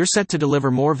 you're set to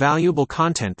deliver more valuable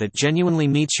content that genuinely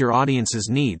meets your audience's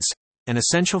needs, an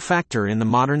essential factor in the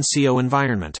modern SEO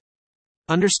environment.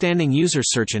 Understanding user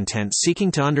search intent. Seeking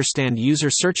to understand user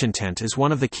search intent is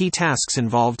one of the key tasks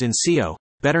involved in SEO,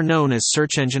 better known as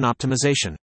search engine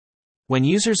optimization. When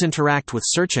users interact with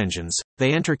search engines,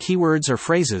 they enter keywords or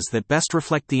phrases that best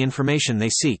reflect the information they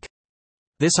seek.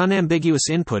 This unambiguous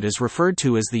input is referred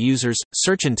to as the user's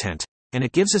search intent, and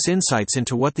it gives us insights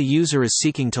into what the user is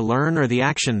seeking to learn or the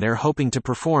action they're hoping to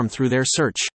perform through their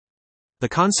search. The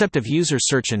concept of user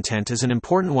search intent is an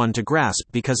important one to grasp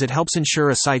because it helps ensure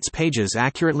a site's pages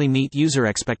accurately meet user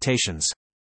expectations.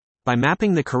 By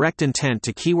mapping the correct intent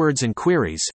to keywords and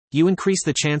queries, you increase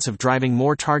the chance of driving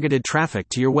more targeted traffic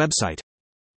to your website.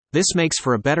 This makes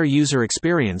for a better user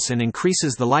experience and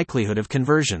increases the likelihood of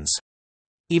conversions.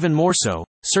 Even more so,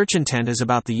 search intent is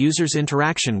about the user's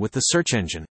interaction with the search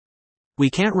engine. We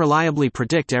can't reliably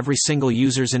predict every single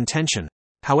user's intention.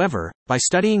 However, by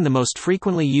studying the most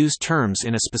frequently used terms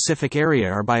in a specific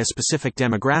area or by a specific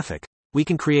demographic, we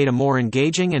can create a more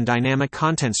engaging and dynamic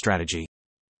content strategy.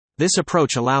 This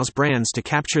approach allows brands to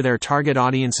capture their target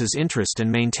audience's interest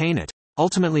and maintain it,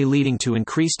 ultimately leading to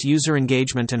increased user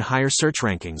engagement and higher search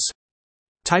rankings.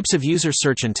 Types of user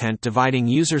search intent. Dividing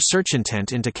user search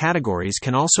intent into categories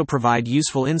can also provide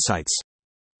useful insights.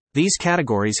 These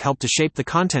categories help to shape the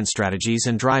content strategies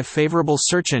and drive favorable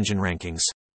search engine rankings.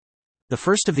 The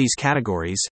first of these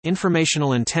categories,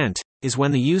 informational intent, is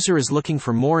when the user is looking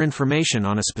for more information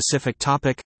on a specific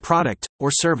topic, product,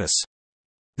 or service.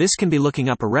 This can be looking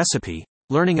up a recipe,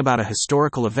 learning about a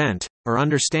historical event, or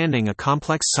understanding a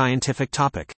complex scientific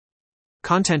topic.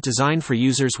 Content designed for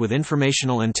users with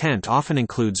informational intent often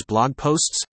includes blog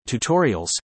posts,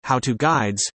 tutorials, how-to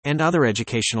guides, and other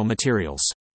educational materials.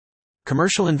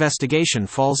 Commercial investigation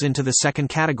falls into the second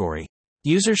category.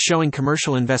 Users showing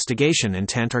commercial investigation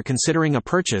intent are considering a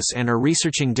purchase and are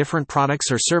researching different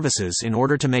products or services in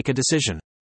order to make a decision.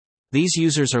 These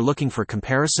users are looking for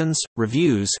comparisons,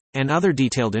 reviews, and other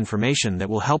detailed information that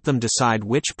will help them decide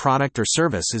which product or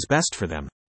service is best for them.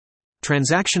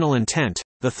 Transactional intent,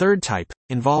 the third type,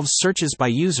 involves searches by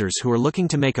users who are looking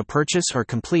to make a purchase or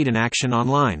complete an action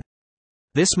online.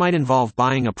 This might involve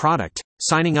buying a product,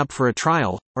 signing up for a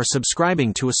trial, or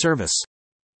subscribing to a service.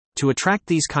 To attract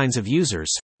these kinds of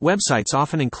users, websites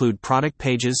often include product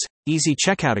pages, easy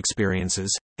checkout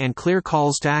experiences, and clear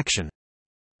calls to action.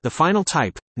 The final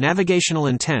type, navigational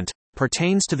intent,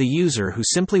 pertains to the user who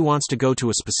simply wants to go to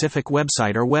a specific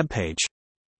website or web page.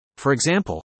 For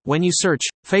example, when you search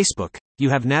Facebook, you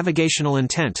have navigational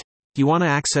intent. You want to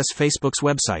access Facebook's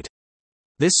website.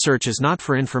 This search is not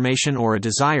for information or a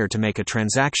desire to make a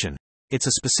transaction. It's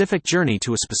a specific journey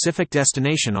to a specific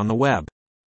destination on the web.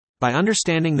 By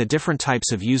understanding the different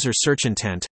types of user search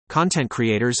intent, content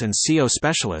creators and SEO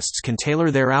specialists can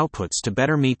tailor their outputs to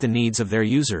better meet the needs of their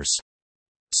users.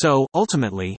 So,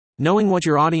 ultimately, knowing what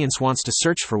your audience wants to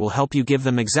search for will help you give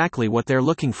them exactly what they're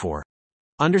looking for.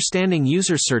 Understanding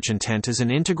user search intent is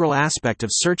an integral aspect of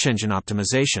search engine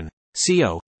optimization,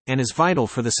 SEO, and is vital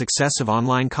for the success of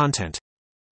online content.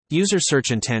 User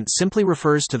search intent simply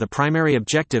refers to the primary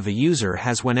objective a user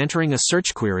has when entering a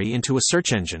search query into a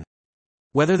search engine.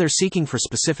 Whether they're seeking for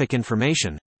specific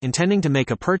information, intending to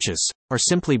make a purchase, or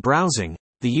simply browsing,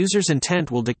 the user's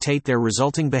intent will dictate their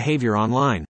resulting behavior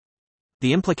online.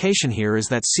 The implication here is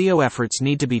that SEO efforts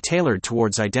need to be tailored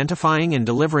towards identifying and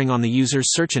delivering on the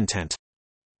user's search intent.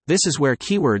 This is where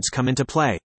keywords come into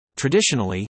play.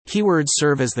 Traditionally, keywords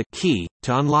serve as the key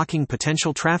to unlocking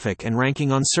potential traffic and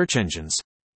ranking on search engines.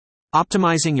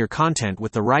 Optimizing your content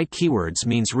with the right keywords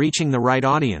means reaching the right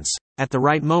audience, at the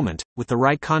right moment, with the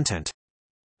right content.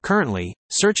 Currently,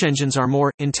 search engines are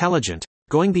more intelligent,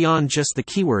 going beyond just the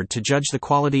keyword to judge the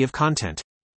quality of content.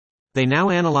 They now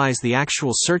analyze the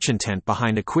actual search intent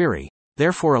behind a query.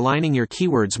 Therefore, aligning your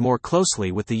keywords more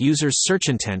closely with the user's search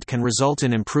intent can result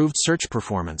in improved search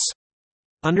performance.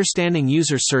 Understanding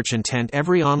user search intent.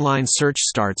 Every online search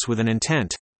starts with an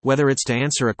intent, whether it's to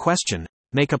answer a question,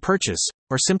 make a purchase,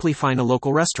 or simply find a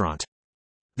local restaurant.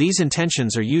 These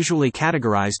intentions are usually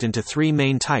categorized into three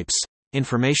main types: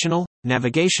 informational,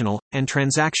 navigational, and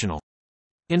transactional.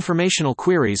 Informational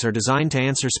queries are designed to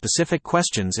answer specific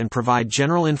questions and provide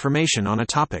general information on a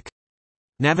topic.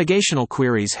 Navigational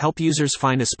queries help users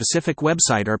find a specific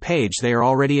website or page they are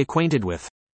already acquainted with.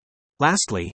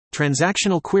 Lastly,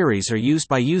 transactional queries are used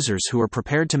by users who are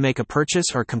prepared to make a purchase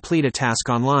or complete a task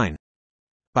online.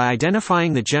 By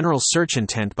identifying the general search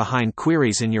intent behind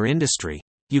queries in your industry,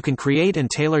 you can create and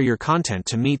tailor your content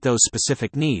to meet those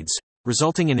specific needs,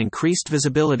 resulting in increased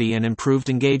visibility and improved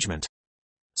engagement.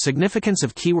 Significance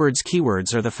of keywords.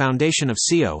 Keywords are the foundation of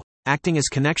SEO, acting as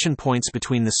connection points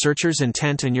between the searcher's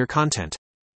intent and your content.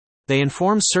 They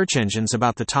inform search engines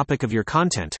about the topic of your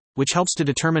content, which helps to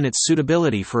determine its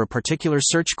suitability for a particular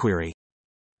search query.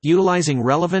 Utilizing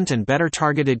relevant and better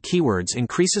targeted keywords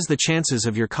increases the chances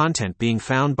of your content being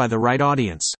found by the right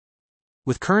audience.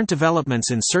 With current developments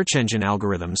in search engine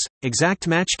algorithms, exact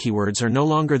match keywords are no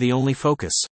longer the only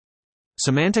focus.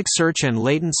 Semantic search and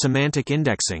latent semantic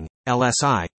indexing,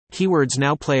 LSI, keywords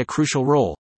now play a crucial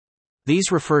role.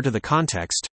 These refer to the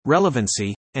context,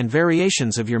 relevancy, and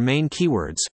variations of your main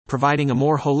keywords, providing a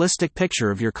more holistic picture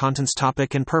of your content's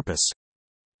topic and purpose.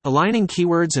 Aligning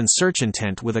keywords and search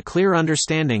intent with a clear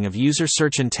understanding of user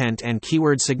search intent and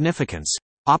keyword significance,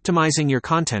 optimizing your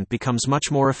content becomes much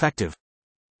more effective.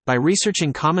 By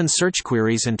researching common search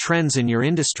queries and trends in your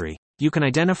industry, you can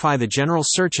identify the general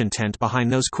search intent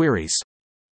behind those queries.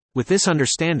 With this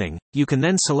understanding, you can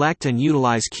then select and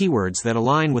utilize keywords that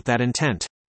align with that intent.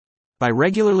 By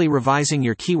regularly revising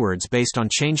your keywords based on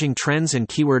changing trends and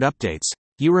keyword updates,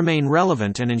 you remain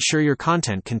relevant and ensure your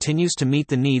content continues to meet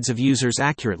the needs of users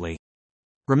accurately.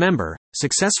 Remember,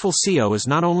 successful SEO is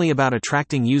not only about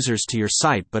attracting users to your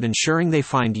site but ensuring they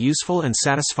find useful and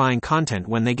satisfying content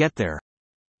when they get there.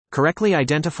 Correctly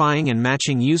identifying and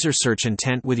matching user search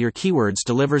intent with your keywords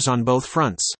delivers on both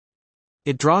fronts.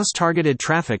 It draws targeted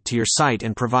traffic to your site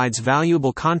and provides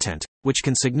valuable content, which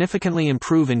can significantly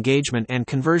improve engagement and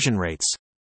conversion rates.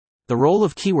 The role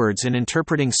of keywords in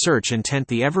interpreting search intent.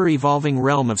 The ever-evolving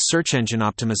realm of search engine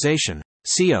optimization,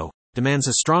 SEO, demands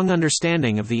a strong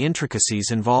understanding of the intricacies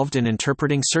involved in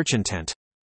interpreting search intent.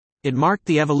 It marked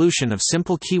the evolution of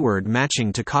simple keyword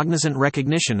matching to cognizant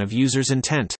recognition of users'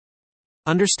 intent.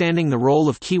 Understanding the role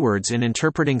of keywords in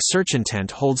interpreting search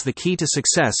intent holds the key to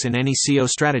success in any SEO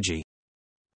strategy.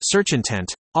 Search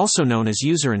intent, also known as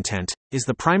user intent, is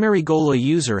the primary goal a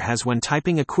user has when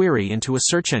typing a query into a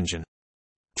search engine.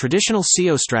 Traditional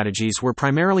SEO strategies were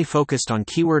primarily focused on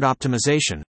keyword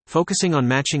optimization, focusing on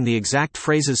matching the exact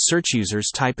phrases search users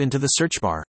type into the search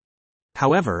bar.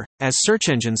 However, as search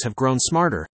engines have grown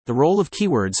smarter, the role of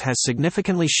keywords has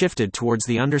significantly shifted towards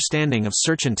the understanding of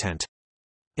search intent.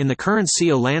 In the current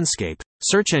SEO landscape,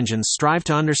 search engines strive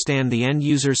to understand the end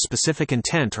user's specific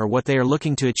intent or what they are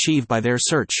looking to achieve by their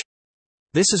search.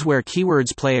 This is where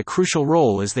keywords play a crucial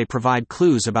role as they provide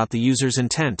clues about the user's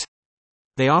intent.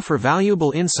 They offer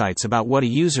valuable insights about what a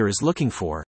user is looking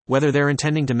for, whether they're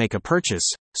intending to make a purchase,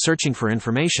 searching for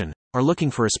information, or looking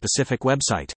for a specific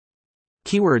website.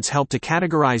 Keywords help to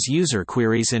categorize user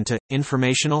queries into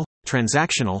informational,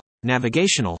 transactional,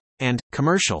 navigational, and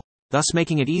commercial, thus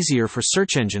making it easier for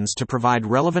search engines to provide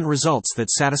relevant results that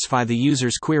satisfy the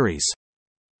user's queries.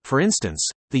 For instance,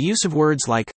 the use of words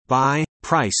like buy,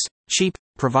 price, cheap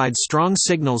provides strong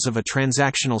signals of a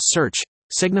transactional search,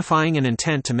 signifying an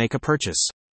intent to make a purchase.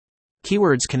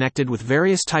 Keywords connected with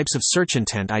various types of search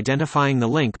intent. Identifying the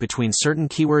link between certain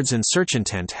keywords and search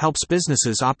intent helps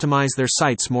businesses optimize their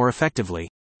sites more effectively.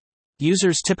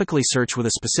 Users typically search with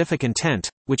a specific intent,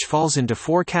 which falls into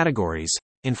 4 categories: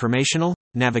 informational,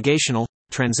 navigational,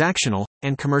 transactional,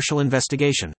 and commercial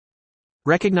investigation.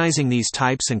 Recognizing these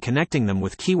types and connecting them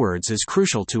with keywords is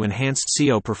crucial to enhanced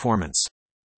SEO performance.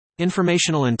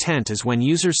 Informational intent is when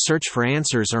users search for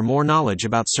answers or more knowledge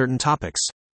about certain topics.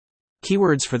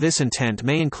 Keywords for this intent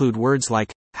may include words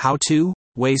like how to,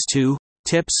 ways to,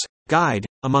 tips, guide,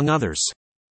 among others.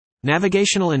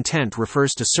 Navigational intent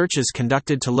refers to searches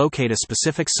conducted to locate a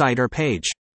specific site or page.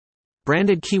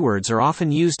 Branded keywords are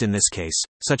often used in this case,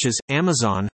 such as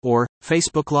Amazon or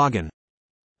Facebook login.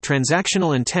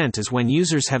 Transactional intent is when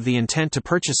users have the intent to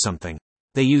purchase something.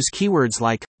 They use keywords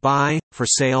like buy, for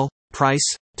sale, price,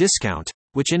 discount,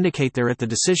 which indicate they're at the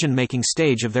decision-making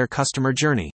stage of their customer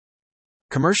journey.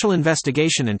 Commercial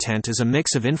investigation intent is a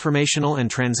mix of informational and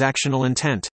transactional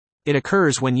intent. It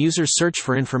occurs when users search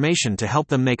for information to help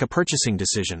them make a purchasing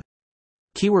decision.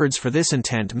 Keywords for this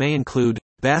intent may include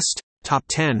best, top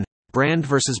 10, brand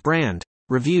versus brand,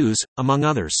 reviews, among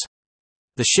others.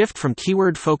 The shift from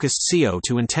keyword-focused SEO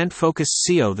to intent-focused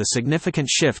SEO. The significant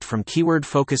shift from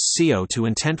keyword-focused SEO to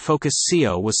intent-focused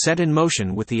SEO was set in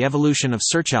motion with the evolution of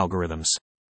search algorithms.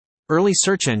 Early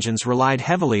search engines relied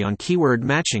heavily on keyword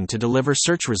matching to deliver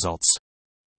search results.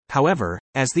 However,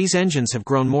 as these engines have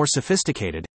grown more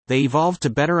sophisticated, they evolved to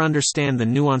better understand the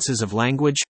nuances of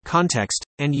language, context,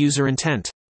 and user intent.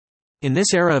 In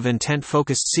this era of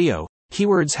intent-focused SEO,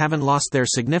 keywords haven't lost their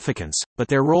significance, but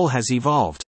their role has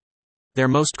evolved. Their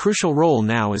most crucial role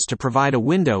now is to provide a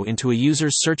window into a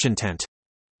user's search intent.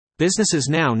 Businesses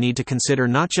now need to consider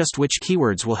not just which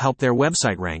keywords will help their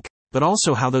website rank, but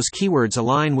also how those keywords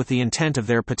align with the intent of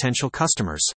their potential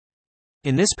customers.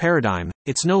 In this paradigm,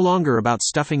 it's no longer about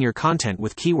stuffing your content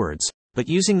with keywords, but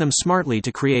using them smartly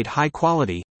to create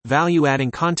high-quality,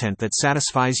 value-adding content that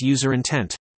satisfies user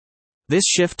intent. This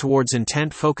shift towards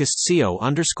intent-focused SEO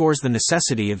underscores the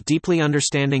necessity of deeply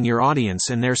understanding your audience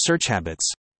and their search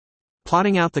habits.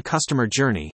 Plotting out the customer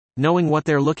journey, knowing what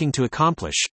they're looking to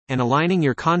accomplish, and aligning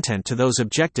your content to those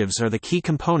objectives are the key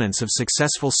components of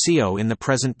successful SEO in the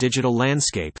present digital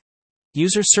landscape.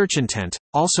 User search intent,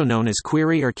 also known as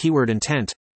query or keyword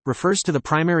intent, refers to the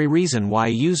primary reason why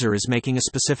a user is making a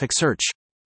specific search.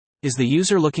 Is the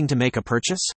user looking to make a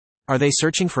purchase? Are they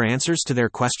searching for answers to their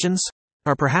questions?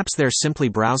 Or perhaps they're simply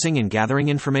browsing and gathering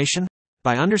information?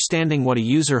 By understanding what a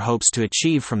user hopes to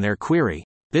achieve from their query,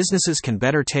 businesses can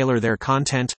better tailor their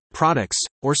content, products,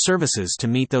 or services to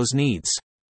meet those needs.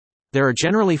 There are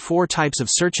generally 4 types of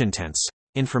search intents: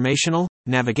 informational,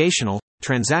 navigational,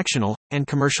 transactional, and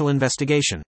commercial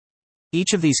investigation.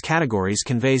 Each of these categories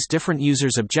conveys different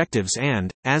users' objectives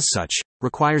and, as such,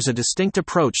 requires a distinct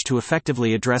approach to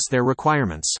effectively address their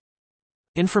requirements.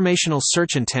 Informational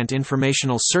search intent.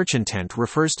 Informational search intent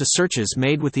refers to searches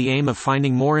made with the aim of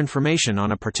finding more information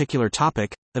on a particular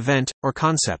topic, event, or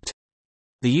concept.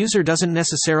 The user doesn't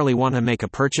necessarily want to make a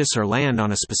purchase or land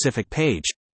on a specific page.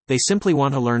 They simply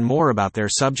want to learn more about their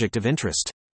subject of interest.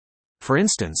 For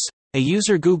instance, a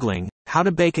user Googling how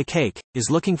to bake a cake is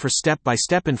looking for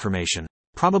step-by-step information,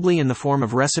 probably in the form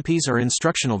of recipes or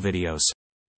instructional videos.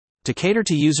 To cater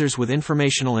to users with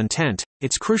informational intent,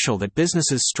 it's crucial that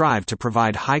businesses strive to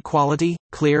provide high-quality,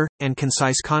 clear, and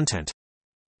concise content.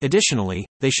 Additionally,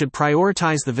 they should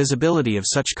prioritize the visibility of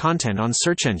such content on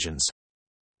search engines.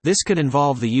 This could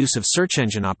involve the use of search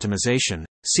engine optimization,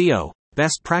 SEO,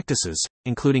 best practices,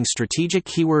 including strategic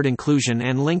keyword inclusion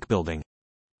and link building.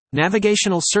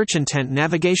 Navigational search intent.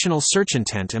 Navigational search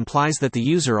intent implies that the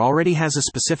user already has a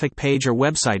specific page or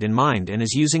website in mind and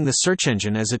is using the search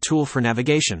engine as a tool for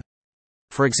navigation.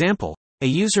 For example, a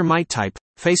user might type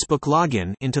Facebook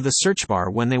login into the search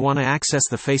bar when they want to access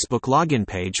the Facebook login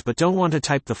page but don't want to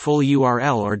type the full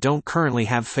URL or don't currently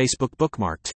have Facebook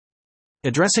bookmarked.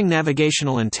 Addressing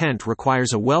navigational intent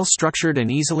requires a well-structured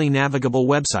and easily navigable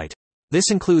website. This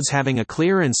includes having a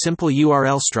clear and simple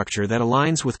URL structure that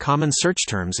aligns with common search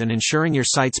terms and ensuring your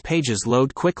site's pages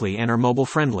load quickly and are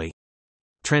mobile-friendly.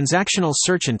 Transactional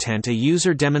search intent. A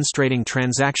user demonstrating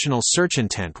transactional search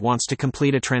intent wants to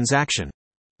complete a transaction.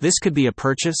 This could be a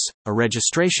purchase, a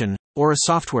registration, or a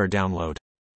software download.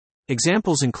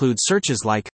 Examples include searches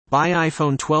like Buy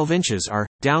iPhone 12 inches or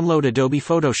download Adobe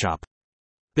Photoshop.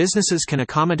 Businesses can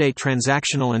accommodate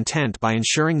transactional intent by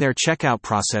ensuring their checkout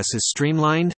process is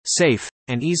streamlined, safe,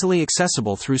 and easily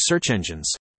accessible through search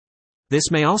engines. This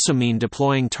may also mean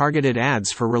deploying targeted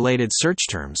ads for related search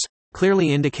terms,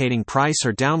 clearly indicating price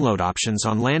or download options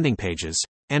on landing pages,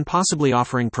 and possibly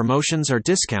offering promotions or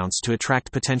discounts to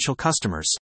attract potential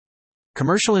customers.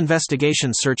 Commercial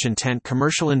investigation search intent.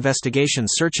 Commercial investigation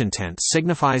search intent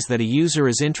signifies that a user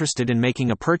is interested in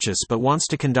making a purchase but wants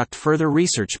to conduct further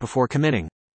research before committing.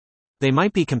 They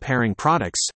might be comparing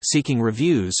products, seeking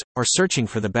reviews, or searching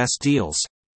for the best deals.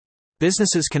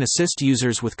 Businesses can assist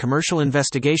users with commercial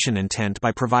investigation intent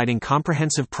by providing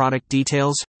comprehensive product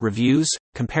details, reviews,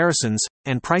 comparisons,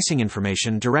 and pricing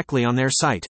information directly on their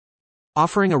site.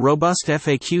 Offering a robust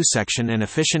FAQ section and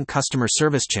efficient customer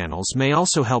service channels may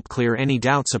also help clear any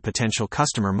doubts a potential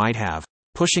customer might have,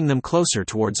 pushing them closer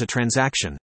towards a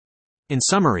transaction. In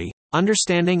summary,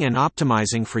 understanding and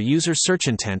optimizing for user search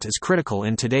intent is critical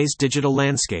in today's digital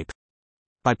landscape.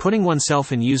 By putting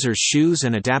oneself in users' shoes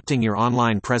and adapting your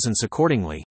online presence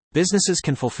accordingly, businesses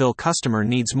can fulfill customer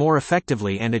needs more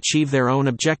effectively and achieve their own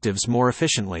objectives more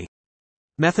efficiently.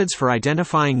 Methods for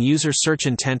identifying user search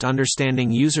intent. Understanding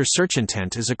user search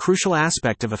intent is a crucial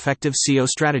aspect of effective SEO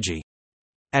strategy.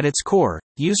 At its core,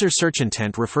 user search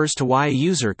intent refers to why a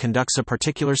user conducts a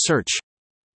particular search.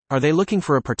 Are they looking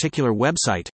for a particular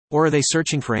website, or are they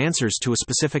searching for answers to a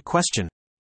specific question?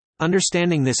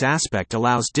 Understanding this aspect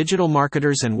allows digital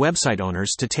marketers and website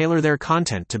owners to tailor their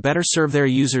content to better serve their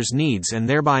users' needs and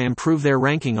thereby improve their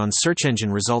ranking on search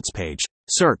engine results page,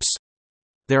 SERPs.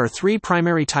 There are three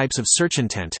primary types of search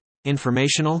intent: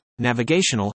 informational,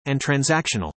 navigational, and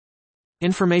transactional.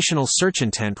 Informational search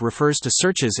intent refers to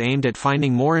searches aimed at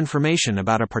finding more information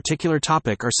about a particular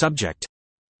topic or subject.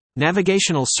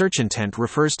 Navigational search intent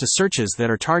refers to searches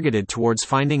that are targeted towards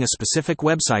finding a specific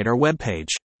website or web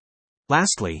page.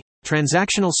 Lastly,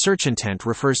 transactional search intent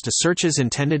refers to searches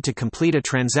intended to complete a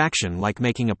transaction like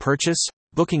making a purchase,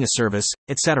 booking a service,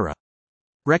 etc.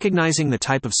 Recognizing the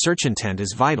type of search intent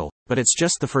is vital, but it's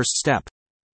just the first step.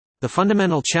 The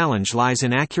fundamental challenge lies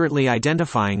in accurately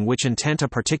identifying which intent a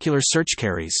particular search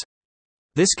carries.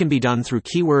 This can be done through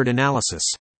keyword analysis.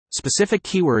 Specific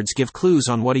keywords give clues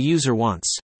on what a user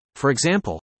wants. For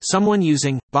example, someone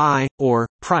using buy or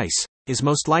price is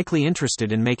most likely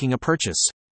interested in making a purchase.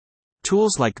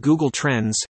 Tools like Google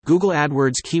Trends, Google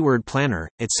AdWords Keyword Planner,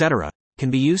 etc.,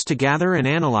 can be used to gather and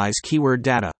analyze keyword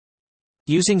data.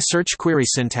 Using search query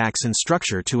syntax and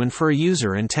structure to infer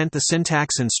user intent. The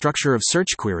syntax and structure of search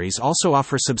queries also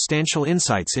offer substantial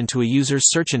insights into a user's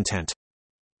search intent.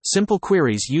 Simple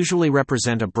queries usually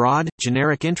represent a broad,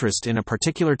 generic interest in a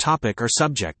particular topic or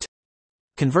subject.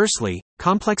 Conversely,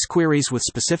 complex queries with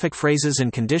specific phrases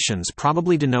and conditions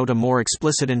probably denote a more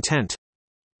explicit intent.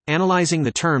 Analyzing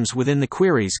the terms within the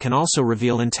queries can also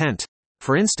reveal intent.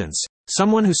 For instance,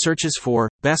 someone who searches for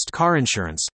best car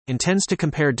insurance intends to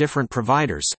compare different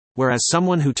providers, whereas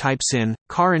someone who types in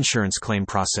car insurance claim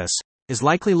process is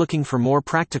likely looking for more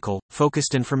practical,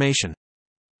 focused information.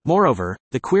 Moreover,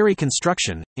 the query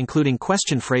construction, including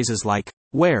question phrases like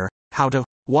where, how to,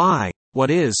 why, what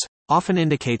is, often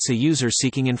indicates a user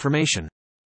seeking information.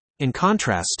 In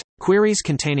contrast, queries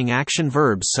containing action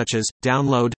verbs such as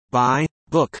download, buy,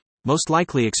 book, most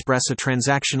likely express a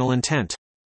transactional intent.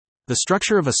 The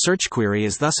structure of a search query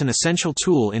is thus an essential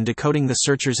tool in decoding the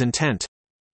searcher's intent.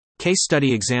 Case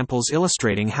study examples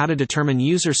illustrating how to determine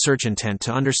user search intent.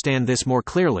 To understand this more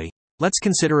clearly, let's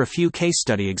consider a few case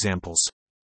study examples.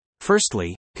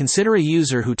 Firstly, consider a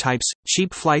user who types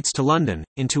cheap flights to London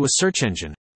into a search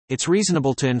engine. It's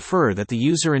reasonable to infer that the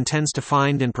user intends to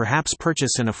find and perhaps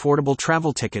purchase an affordable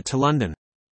travel ticket to London.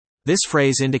 This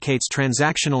phrase indicates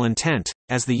transactional intent,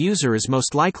 as the user is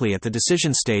most likely at the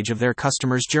decision stage of their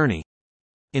customer's journey.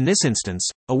 In this instance,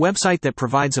 a website that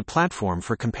provides a platform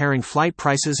for comparing flight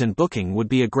prices and booking would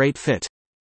be a great fit.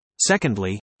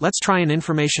 Secondly, let's try an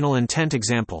informational intent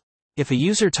example. If a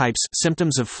user types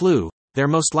symptoms of flu, they're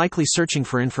most likely searching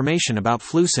for information about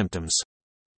flu symptoms.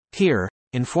 Here,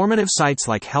 informative sites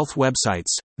like health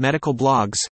websites, medical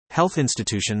blogs, health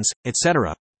institutions,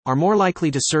 etc., are more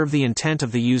likely to serve the intent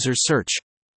of the user's search.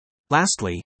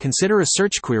 Lastly, consider a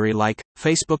search query like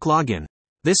Facebook login.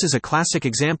 This is a classic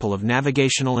example of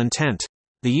navigational intent.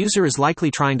 The user is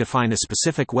likely trying to find a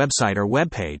specific website or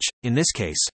web page, in this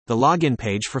case, the login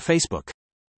page for Facebook.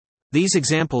 These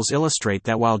examples illustrate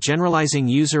that while generalizing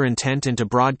user intent into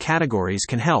broad categories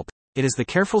can help, it is the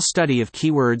careful study of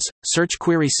keywords, search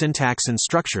query syntax and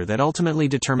structure that ultimately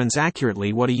determines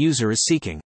accurately what a user is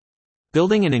seeking.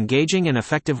 Building an engaging and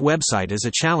effective website is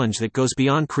a challenge that goes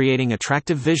beyond creating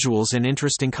attractive visuals and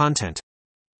interesting content.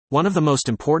 One of the most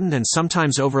important and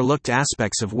sometimes overlooked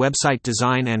aspects of website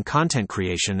design and content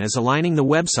creation is aligning the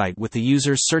website with the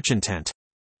user's search intent.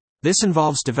 This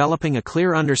involves developing a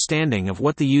clear understanding of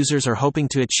what the users are hoping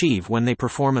to achieve when they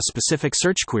perform a specific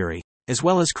search query, as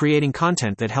well as creating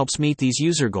content that helps meet these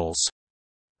user goals.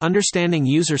 Understanding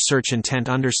user search intent.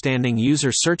 Understanding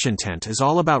user search intent is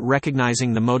all about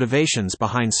recognizing the motivations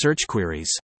behind search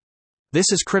queries.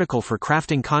 This is critical for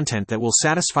crafting content that will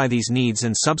satisfy these needs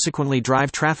and subsequently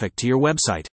drive traffic to your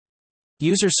website.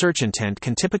 User search intent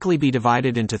can typically be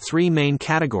divided into three main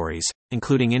categories,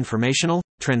 including informational,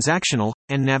 transactional,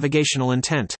 and navigational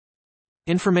intent.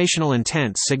 Informational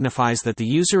intent signifies that the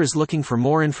user is looking for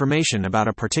more information about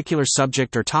a particular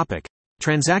subject or topic.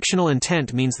 Transactional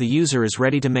intent means the user is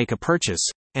ready to make a purchase,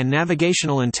 and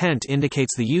navigational intent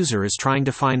indicates the user is trying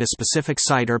to find a specific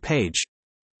site or page.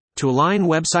 To align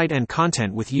website and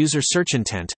content with user search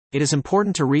intent, it is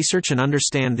important to research and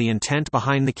understand the intent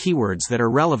behind the keywords that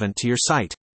are relevant to your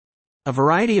site. A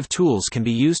variety of tools can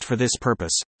be used for this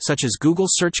purpose, such as Google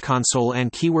Search Console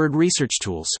and keyword research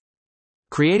tools.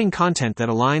 Creating content that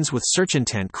aligns with search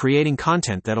intent. Creating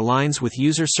content that aligns with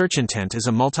user search intent is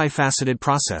a multifaceted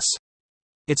process.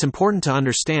 It's important to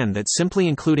understand that simply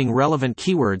including relevant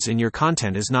keywords in your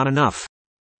content is not enough.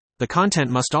 The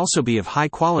content must also be of high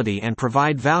quality and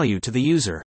provide value to the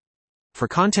user. For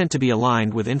content to be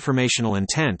aligned with informational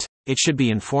intent, it should be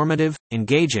informative,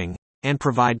 engaging, and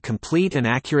provide complete and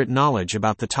accurate knowledge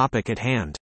about the topic at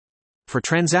hand. For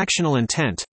transactional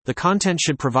intent, the content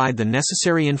should provide the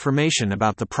necessary information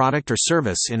about the product or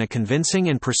service in a convincing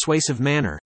and persuasive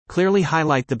manner, clearly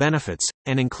highlight the benefits,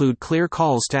 and include clear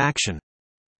calls to action.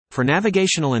 For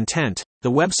navigational intent,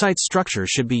 the website structure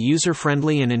should be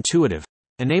user-friendly and intuitive,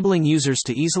 enabling users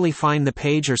to easily find the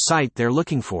page or site they're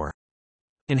looking for.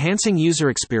 Enhancing user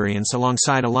experience.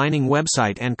 Alongside aligning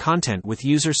website and content with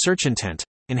user search intent,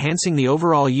 enhancing the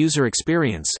overall user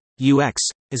experience, UX,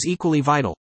 is equally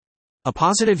vital. A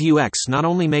positive UX not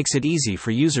only makes it easy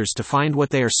for users to find what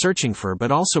they are searching for but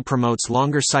also promotes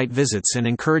longer site visits and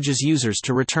encourages users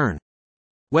to return.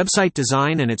 Website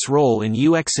design and its role in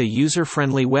UX. A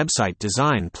user-friendly website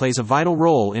design plays a vital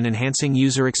role in enhancing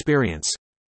user experience.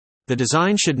 The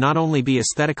design should not only be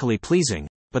aesthetically pleasing,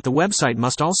 but the website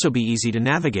must also be easy to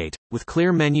navigate, with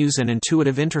clear menus and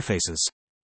intuitive interfaces.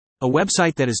 A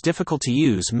website that is difficult to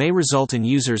use may result in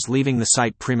users leaving the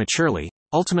site prematurely,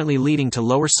 ultimately leading to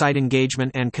lower site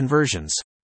engagement and conversions.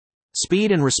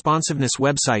 Speed and responsiveness.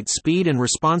 Website speed and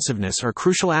responsiveness are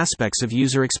crucial aspects of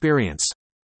user experience.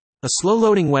 A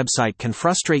slow-loading website can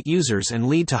frustrate users and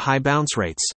lead to high bounce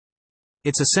rates.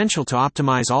 It's essential to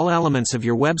optimize all elements of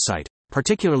your website,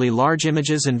 particularly large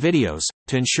images and videos,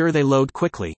 to ensure they load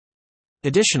quickly.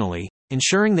 Additionally,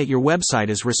 ensuring that your website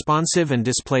is responsive and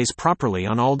displays properly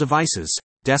on all devices,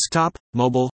 desktop,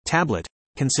 mobile, tablet,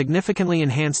 can significantly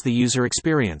enhance the user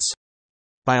experience.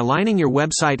 By aligning your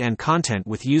website and content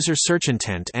with user search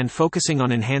intent and focusing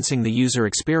on enhancing the user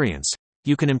experience,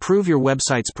 you can improve your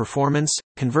website's performance,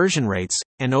 conversion rates,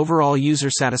 and overall user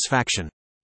satisfaction.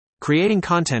 Creating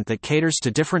content that caters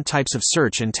to different types of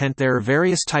search intent. There are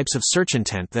various types of search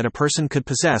intent that a person could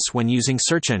possess when using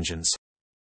search engines.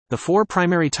 The four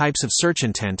primary types of search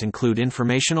intent include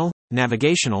informational,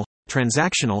 navigational,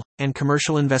 transactional, and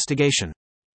commercial investigation.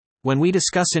 When we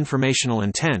discuss informational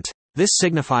intent, this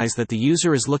signifies that the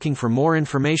user is looking for more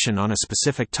information on a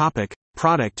specific topic,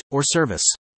 product, or service.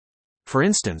 For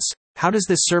instance, how does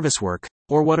this service work,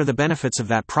 or what are the benefits of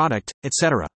that product,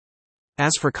 etc.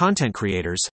 As for content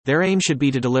creators, their aim should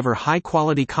be to deliver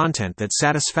high-quality content that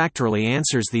satisfactorily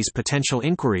answers these potential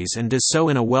inquiries and does so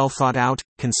in a well-thought-out,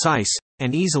 concise,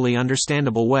 and easily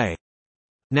understandable way.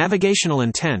 Navigational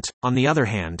intent, on the other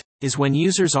hand, is when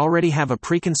users already have a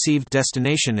preconceived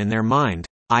destination in their mind,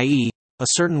 i.e., a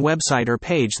certain website or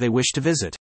page they wish to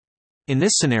visit. In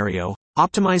this scenario,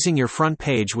 optimizing your front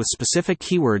page with specific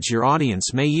keywords your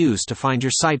audience may use to find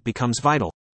your site becomes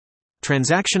vital.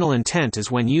 Transactional intent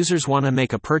is when users want to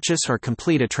make a purchase or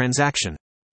complete a transaction.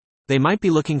 They might be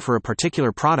looking for a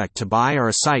particular product to buy or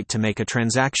a site to make a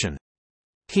transaction.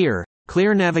 Here,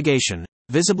 clear navigation,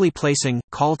 visibly placing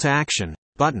call to action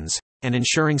buttons, and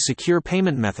ensuring secure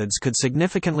payment methods could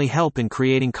significantly help in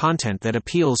creating content that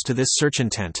appeals to this search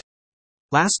intent.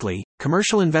 Lastly,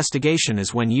 commercial investigation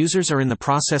is when users are in the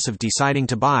process of deciding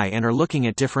to buy and are looking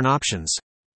at different options.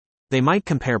 They might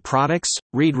compare products,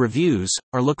 read reviews,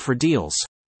 or look for deals.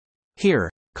 Here,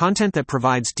 content that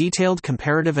provides detailed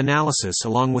comparative analysis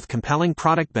along with compelling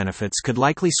product benefits could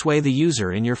likely sway the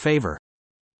user in your favor.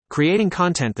 Creating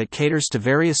content that caters to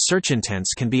various search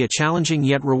intents can be a challenging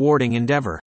yet rewarding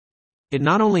endeavor. It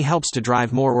not only helps to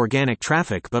drive more organic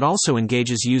traffic but also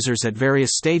engages users at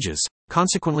various stages,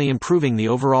 consequently improving the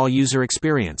overall user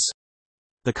experience.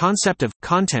 The concept of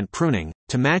content pruning.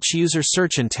 To match user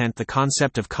search intent, the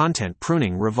concept of content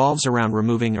pruning revolves around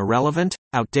removing irrelevant,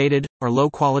 outdated, or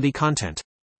low-quality content.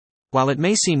 While it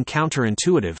may seem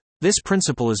counterintuitive, this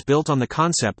principle is built on the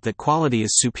concept that quality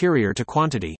is superior to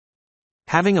quantity.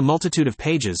 Having a multitude of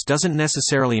pages doesn't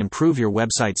necessarily improve your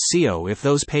website's SEO if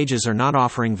those pages are not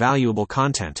offering valuable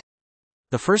content.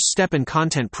 The first step in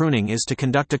content pruning is to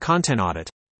conduct a content audit.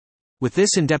 With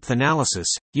this in-depth analysis,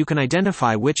 you can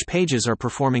identify which pages are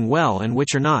performing well and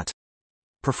which are not.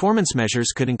 Performance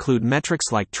measures could include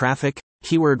metrics like traffic,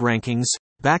 keyword rankings,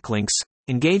 backlinks,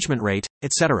 engagement rate,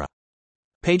 etc.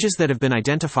 Pages that have been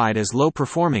identified as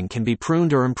low-performing can be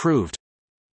pruned or improved.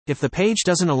 If the page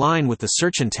doesn't align with the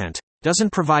search intent,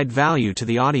 doesn't provide value to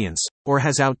the audience, or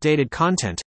has outdated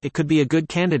content, it could be a good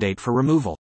candidate for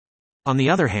removal. On the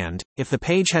other hand, if the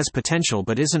page has potential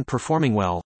but isn't performing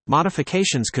well,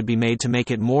 modifications could be made to make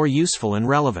it more useful and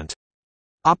relevant.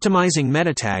 Optimizing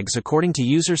meta tags. According to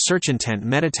user search intent,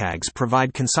 meta tags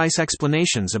provide concise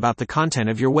explanations about the content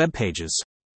of your web pages.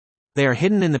 They are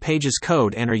hidden in the page's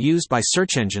code and are used by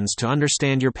search engines to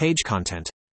understand your page content.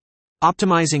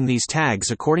 Optimizing these tags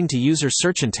according to user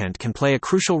search intent can play a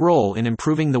crucial role in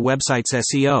improving the website's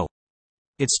SEO.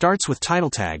 It starts with title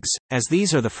tags, as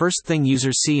these are the first thing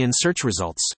users see in search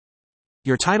results.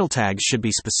 Your title tags should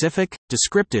be specific,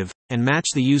 descriptive, and match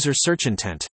the user search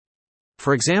intent.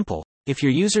 For example, if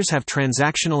your users have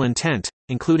transactional intent,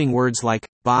 including words like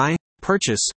buy,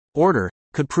 purchase, order,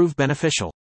 could prove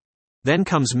beneficial. Then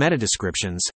comes meta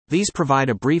descriptions. These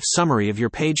provide a brief summary of your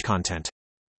page content.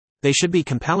 They should be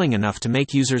compelling enough to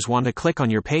make users want to click on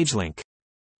your page link.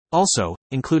 Also,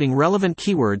 including relevant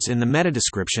keywords in the meta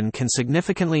description can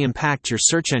significantly impact your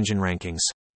search engine rankings.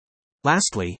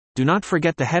 Lastly, do not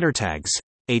forget the header tags,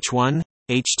 H1,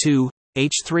 H2,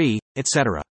 H3,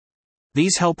 etc.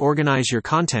 These help organize your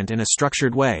content in a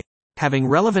structured way. Having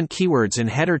relevant keywords in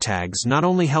header tags not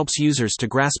only helps users to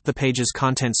grasp the page's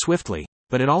content swiftly,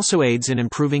 but it also aids in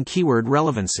improving keyword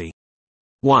relevancy.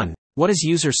 1. What is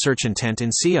user search intent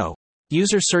in SEO?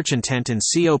 User search intent in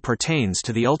SEO pertains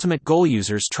to the ultimate goal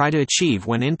users try to achieve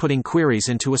when inputting queries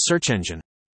into a search engine.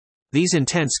 These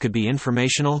intents could be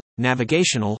informational,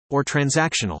 navigational, or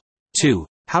transactional. 2.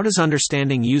 How does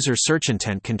understanding user search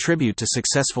intent contribute to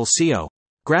successful SEO?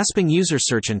 Grasping user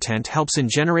search intent helps in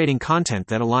generating content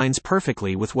that aligns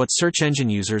perfectly with what search engine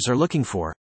users are looking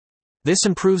for. This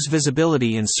improves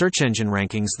visibility in search engine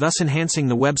rankings, thus enhancing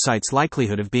the website's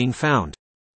likelihood of being found.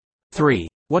 3.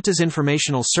 What does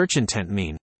informational search intent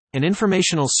mean? An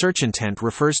informational search intent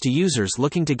refers to users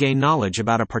looking to gain knowledge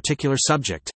about a particular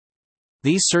subject.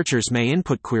 These searchers may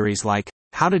input queries like,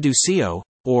 how to do SEO,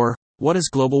 or, what is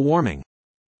global warming?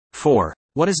 4.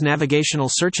 What is navigational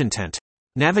search intent?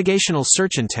 Navigational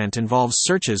search intent involves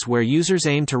searches where users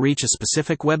aim to reach a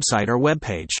specific website or web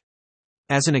page.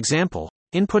 As an example,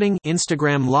 inputting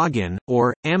Instagram login,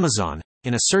 or Amazon,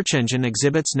 in a search engine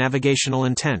exhibits navigational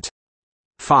intent.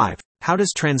 5. How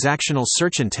does transactional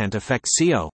search intent affect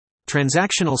SEO?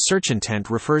 Transactional search intent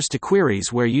refers to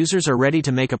queries where users are ready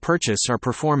to make a purchase or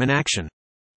perform an action.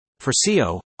 For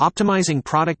SEO, optimizing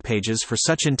product pages for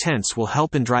such intents will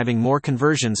help in driving more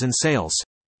conversions and sales.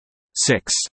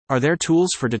 6. Are there tools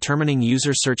for determining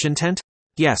user search intent?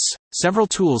 Yes, several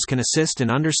tools can assist in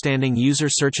understanding user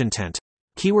search intent.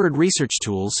 Keyword research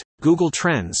tools, Google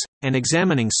Trends, and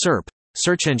examining SERP,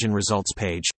 search engine results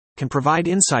page, can provide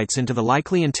insights into the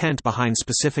likely intent behind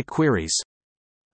specific queries.